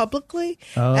cheated publicly,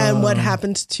 and what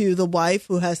happens to the wife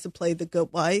who has to play the good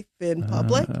wife in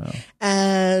public.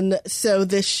 And so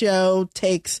this show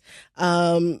takes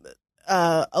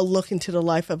a look into the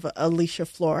life of Alicia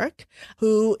Florrick,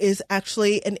 who is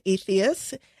actually an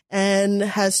atheist and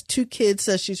has 2 kids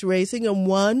that she's raising, and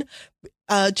one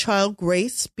child,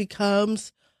 Grace,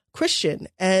 becomes Christian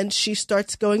and she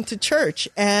starts going to church,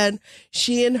 and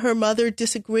she and her mother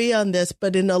disagree on this,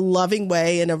 but in a loving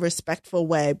way, in a respectful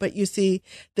way. But you see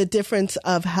the difference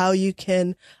of how you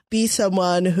can be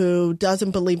someone who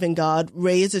doesn't believe in God,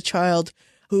 raise a child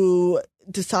who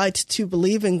decides to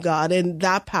believe in God, and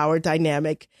that power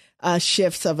dynamic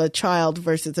shifts of a child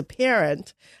versus a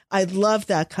parent. I love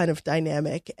that kind of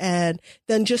dynamic. And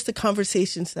then just the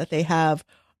conversations that they have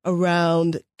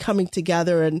around coming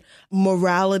together and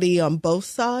morality on both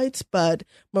sides, but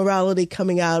morality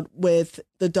coming out with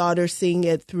the daughter seeing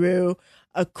it through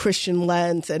a Christian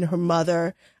lens and her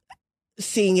mother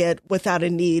seeing it without a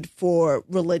need for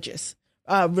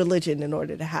religion in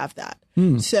order to have that.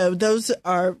 So those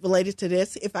are related to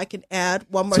this. If I can add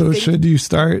one more thing. So should you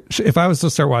start, if I was to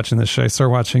start watching this, should I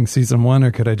start watching season 1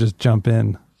 or could I just jump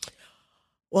in?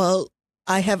 Well,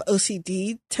 I have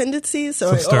OCD tendencies, so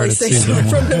I always say start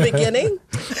from the beginning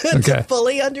to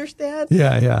fully understand.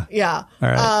 Yeah. All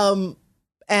right.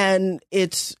 And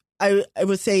it's, I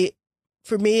would say,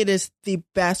 for me, it is the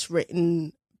best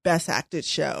written, best acted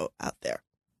show out there.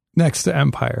 Next to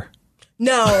Empire.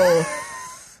 No.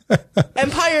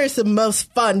 Empire is the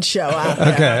most fun show out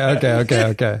there.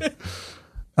 Okay.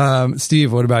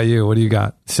 Steve, what about you? What do you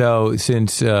got? So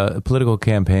since political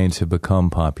campaigns have become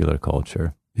popular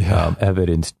culture,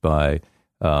 evidenced by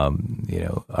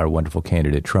our wonderful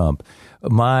candidate Trump,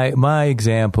 my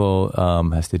example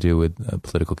has to do with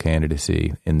political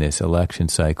candidacy in this election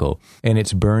cycle, and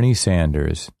it's Bernie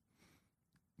Sanders,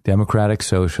 Democratic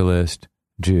Socialist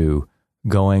Jew,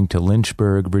 going to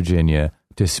Lynchburg, Virginia,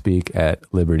 to speak at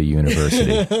Liberty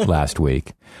University last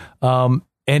week. And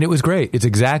it was great. It's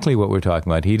exactly what we're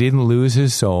talking about. He didn't lose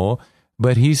his soul,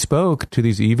 but he spoke to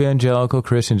these evangelical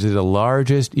Christians. It's the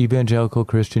largest evangelical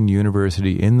Christian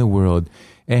university in the world.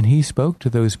 And he spoke to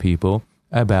those people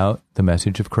about the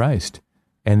message of Christ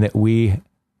and that we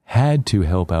had to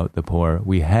help out the poor.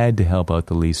 We had to help out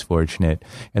the least fortunate.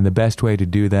 And the best way to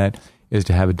do that is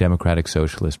to have a Democratic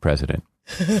Socialist president.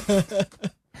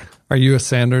 Are you a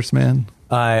Sanders man?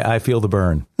 I feel the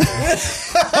burn.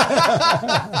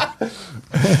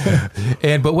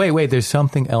 But wait, there's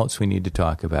something else we need to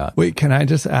talk about. Wait, can I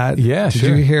just add? Yeah, Did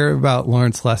you hear about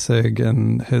Lawrence Lessig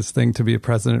and his thing to be a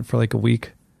president for like a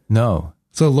week? No.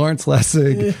 So Lawrence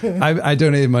Lessig, I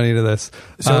donated money to this.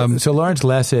 So Lawrence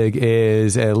Lessig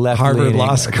is a Harvard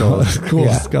Law School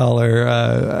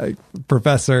scholar,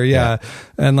 professor,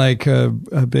 and like a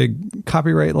big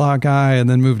copyright law guy, and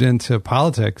then moved into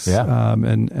politics,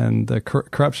 and the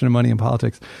corruption of money in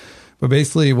politics. But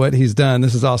basically, what he's done,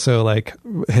 this is also like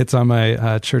hits on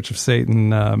my Church of Satan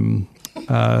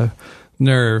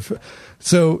nerve.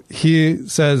 So he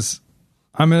says,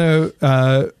 I'm going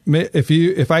to,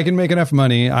 if I can make enough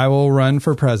money, I will run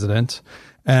for president.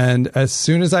 And as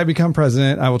soon as I become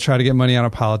president, I will try to get money out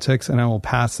of politics and I will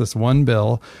pass this one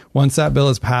bill. Once that bill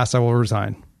is passed, I will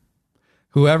resign.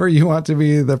 Whoever you want to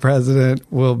be the president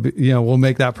will be, we'll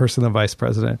make that person the vice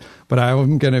president. But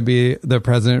I'm going to be the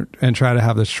president and try to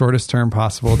have the shortest term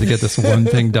possible to get this one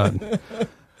thing done.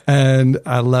 And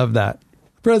I love that.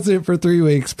 President for 3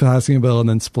 weeks, passing a bill and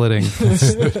then splitting.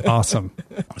 It's awesome.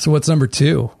 So what's number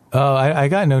 2? Oh, I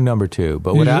got no number 2.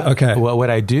 But what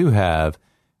I do have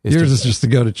is yours is just to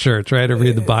go to church, right? Or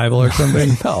read the Bible or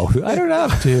something. No, I don't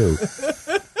have to.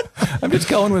 I'm just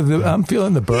going with I'm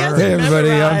feeling the burn. Hey,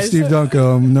 everybody, I'm Steve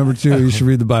Dunko. Number 2, you should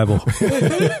read the Bible.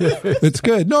 It's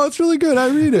good. No, it's really good. I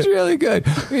read it. It's really good.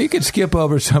 You could skip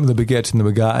over some of the begets and the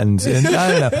begottens. And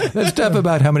I don't know. That stuff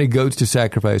about how many goats to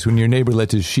sacrifice when your neighbor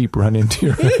lets his sheep run into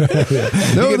your...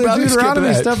 No, the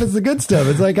Deuteronomy stuff is the good stuff.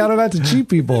 It's like how not to cheat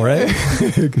people, right?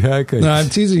 Exactly. No, I'm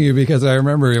teasing you because I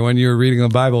remember when you were reading the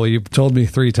Bible, you told me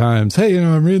 3 times, hey,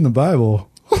 I'm reading the Bible.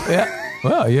 Yeah.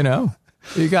 Well, I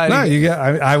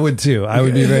would too. I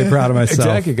would be very proud of myself.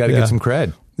 Exactly. Got to get some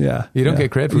cred. Yeah. You don't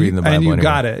get cred for reading the Bible anymore. And you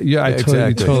got it. Yeah,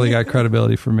 you totally got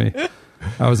credibility from me.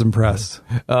 I was impressed.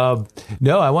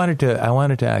 No, I wanted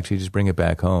to actually just bring it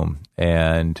back home.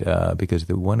 And because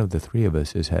one of the 3 of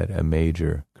us has had a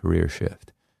major career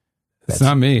shift. It's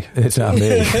not me. It's not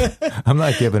me. I'm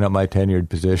not giving up my tenured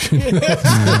position.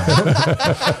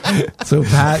 So,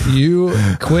 Pat, you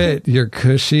quit your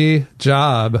cushy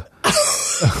job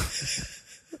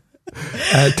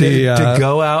to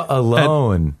go out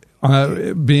alone.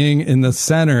 Being in the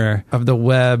center of the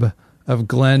web of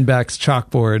Glenn Beck's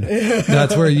chalkboard.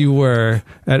 That's where you were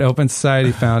at Open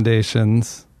Society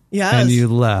Foundations. Yes. And you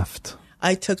left.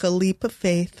 I took a leap of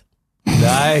faith.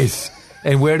 Nice.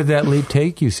 And where did that leap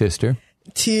take you, sister?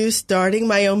 To starting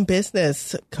my own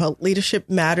business called Leadership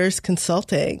Matters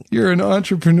Consulting. You're an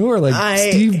entrepreneur like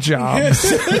Steve Jobs,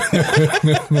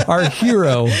 our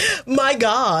hero. My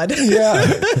God. Yeah.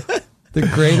 The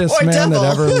greatest Or man double.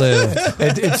 that ever lived.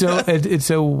 And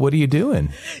so what are you doing?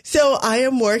 So I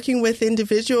am working with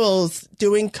individuals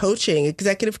doing coaching,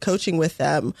 executive coaching with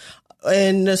them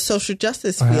in the social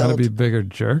justice How to field. be bigger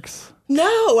jerks?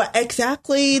 No,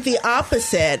 exactly the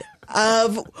opposite.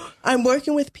 I'm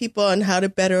working with people on how to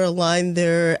better align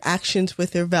their actions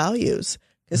with their values.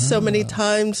 Because so many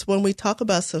times when we talk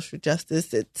about social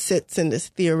justice, it sits in this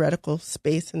theoretical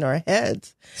space in our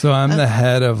heads. So I'm the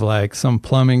head of like some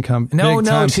plumbing company, big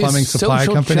time she's plumbing supply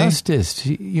social company. Justice.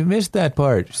 You missed that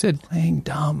part. She said playing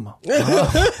dumb. You're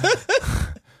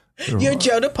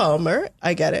Joda Palmer.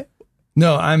 I get it.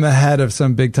 No, I'm a head of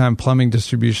some big time plumbing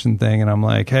distribution thing, and I'm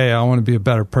like, hey, I want to be a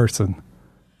better person.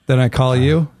 Then I call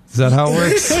you. Is that how it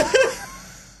works?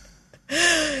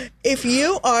 If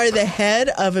you are the head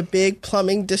of a big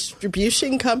plumbing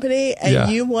distribution company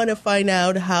and you want to find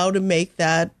out how to make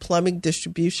that plumbing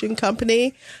distribution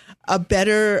company a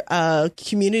better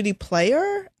community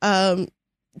player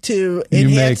to You may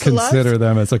enhance the lives, consider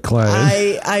them as a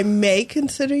client. I may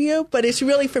consider you, but it's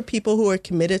really for people who are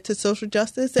committed to social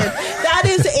justice. And that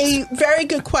is a very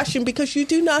good question because you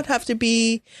do not have to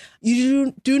be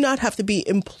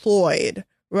employed,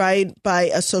 right, by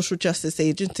a social justice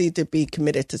agency to be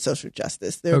committed to social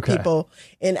justice. There are people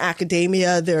in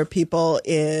academia. There are people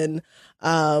in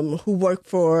who work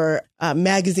for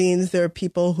magazines. There are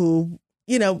people who,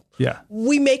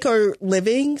 we make our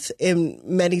livings in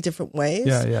many different ways.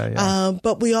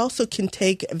 But we also can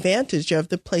take advantage of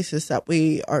the places that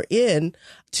we are in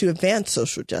to advance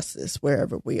social justice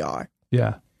wherever we are.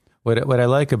 Yeah. What I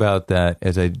like about that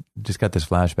is I just got this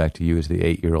flashback to you as the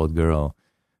 8-year-old girl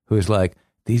who is like,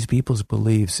 these people's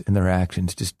beliefs and their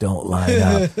actions just don't line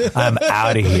up. I'm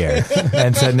out of here.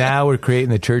 And so now we're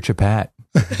creating the Church of Pat.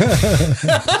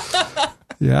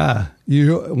 Yeah.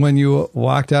 When you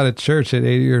walked out of church at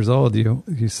 80 years old, you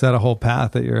set a whole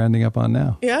path that you're ending up on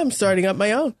now. Yeah, I'm starting up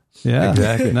my own. Yeah.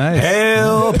 Exactly. Nice.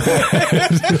 Help!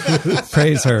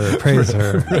 Praise her. Praise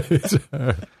her.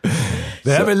 The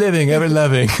ever living, ever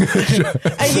loving.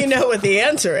 And you know what the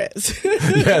answer is.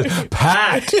 Yes,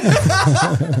 Pat.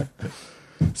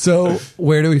 So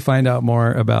where do we find out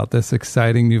more about this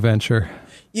exciting new venture?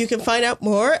 You can find out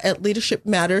more at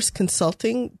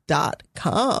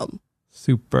leadershipmattersconsulting.com.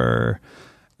 Super.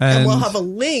 And we'll have a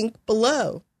link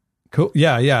below. Cool.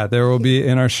 Yeah. There will be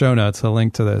in our show notes a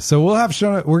link to this. So we'll have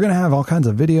we're going to have all kinds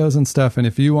of videos and stuff. And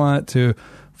if you want to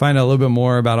find out a little bit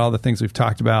more about all the things we've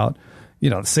talked about,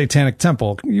 the Satanic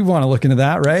Temple, you want to look into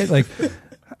that, right? Like,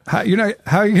 how are you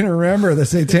going to remember the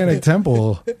Satanic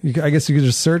Temple? I guess you could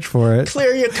just search for it.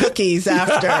 Clear your cookies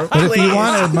after, But please. if you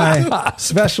wanted my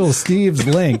special Steve's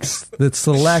links that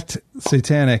select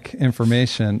satanic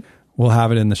information, we'll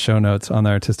have it in the show notes on the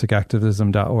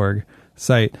artisticactivism.org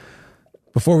site.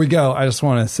 Before we go, I just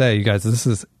want to say, you guys, this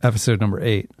is episode number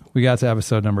 8. We got to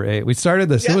episode number 8. We started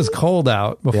this. Yeah. It was cold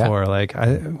out before.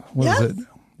 Yeah. Was it?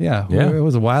 Yeah, it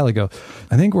was a while ago.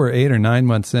 I think we're 8 or 9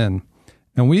 months in,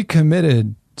 and we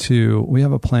committed we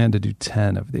have a plan to do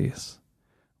 10 of these.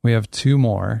 We have 2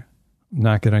 more. I'm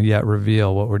not going to yet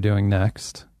reveal what we're doing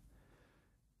next.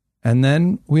 And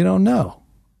then we don't know.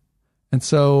 And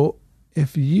so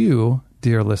if you,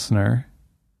 dear listener,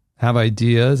 have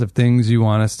ideas of things you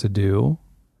want us to do,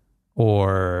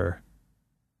 or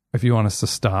if you want us to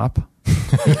stop,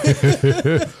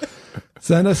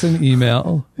 send us an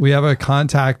email. We have a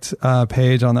contact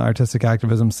page on the Artistic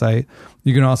Activism site.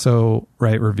 You can also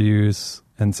write reviews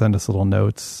and send us little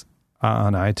notes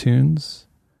on iTunes.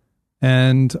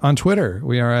 And on Twitter,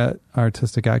 we are at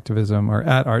Artistic Activism or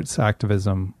at Arts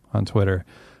Activism on Twitter.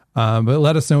 But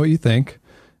let us know what you think.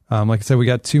 Like I said, we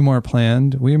got 2 more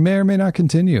planned. We may or may not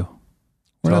continue.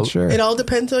 We're not sure. It all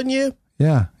depends on you.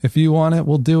 Yeah. If you want it,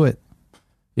 we'll do it.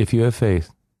 If you have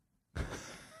faith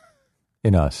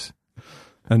in us.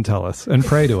 And tell us. And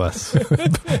pray to us.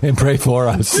 And pray for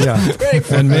us. Yeah.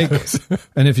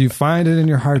 And if you find it in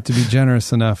your heart to be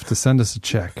generous enough to send us a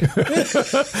check. Praise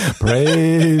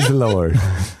the Lord.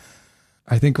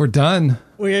 I think we're done.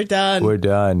 We're done. We're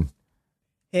done.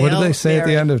 What do they say at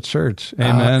the end of church?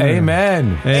 Amen.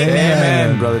 Amen. Amen.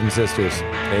 Amen, brothers and sisters.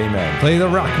 Amen. Play the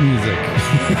rock music.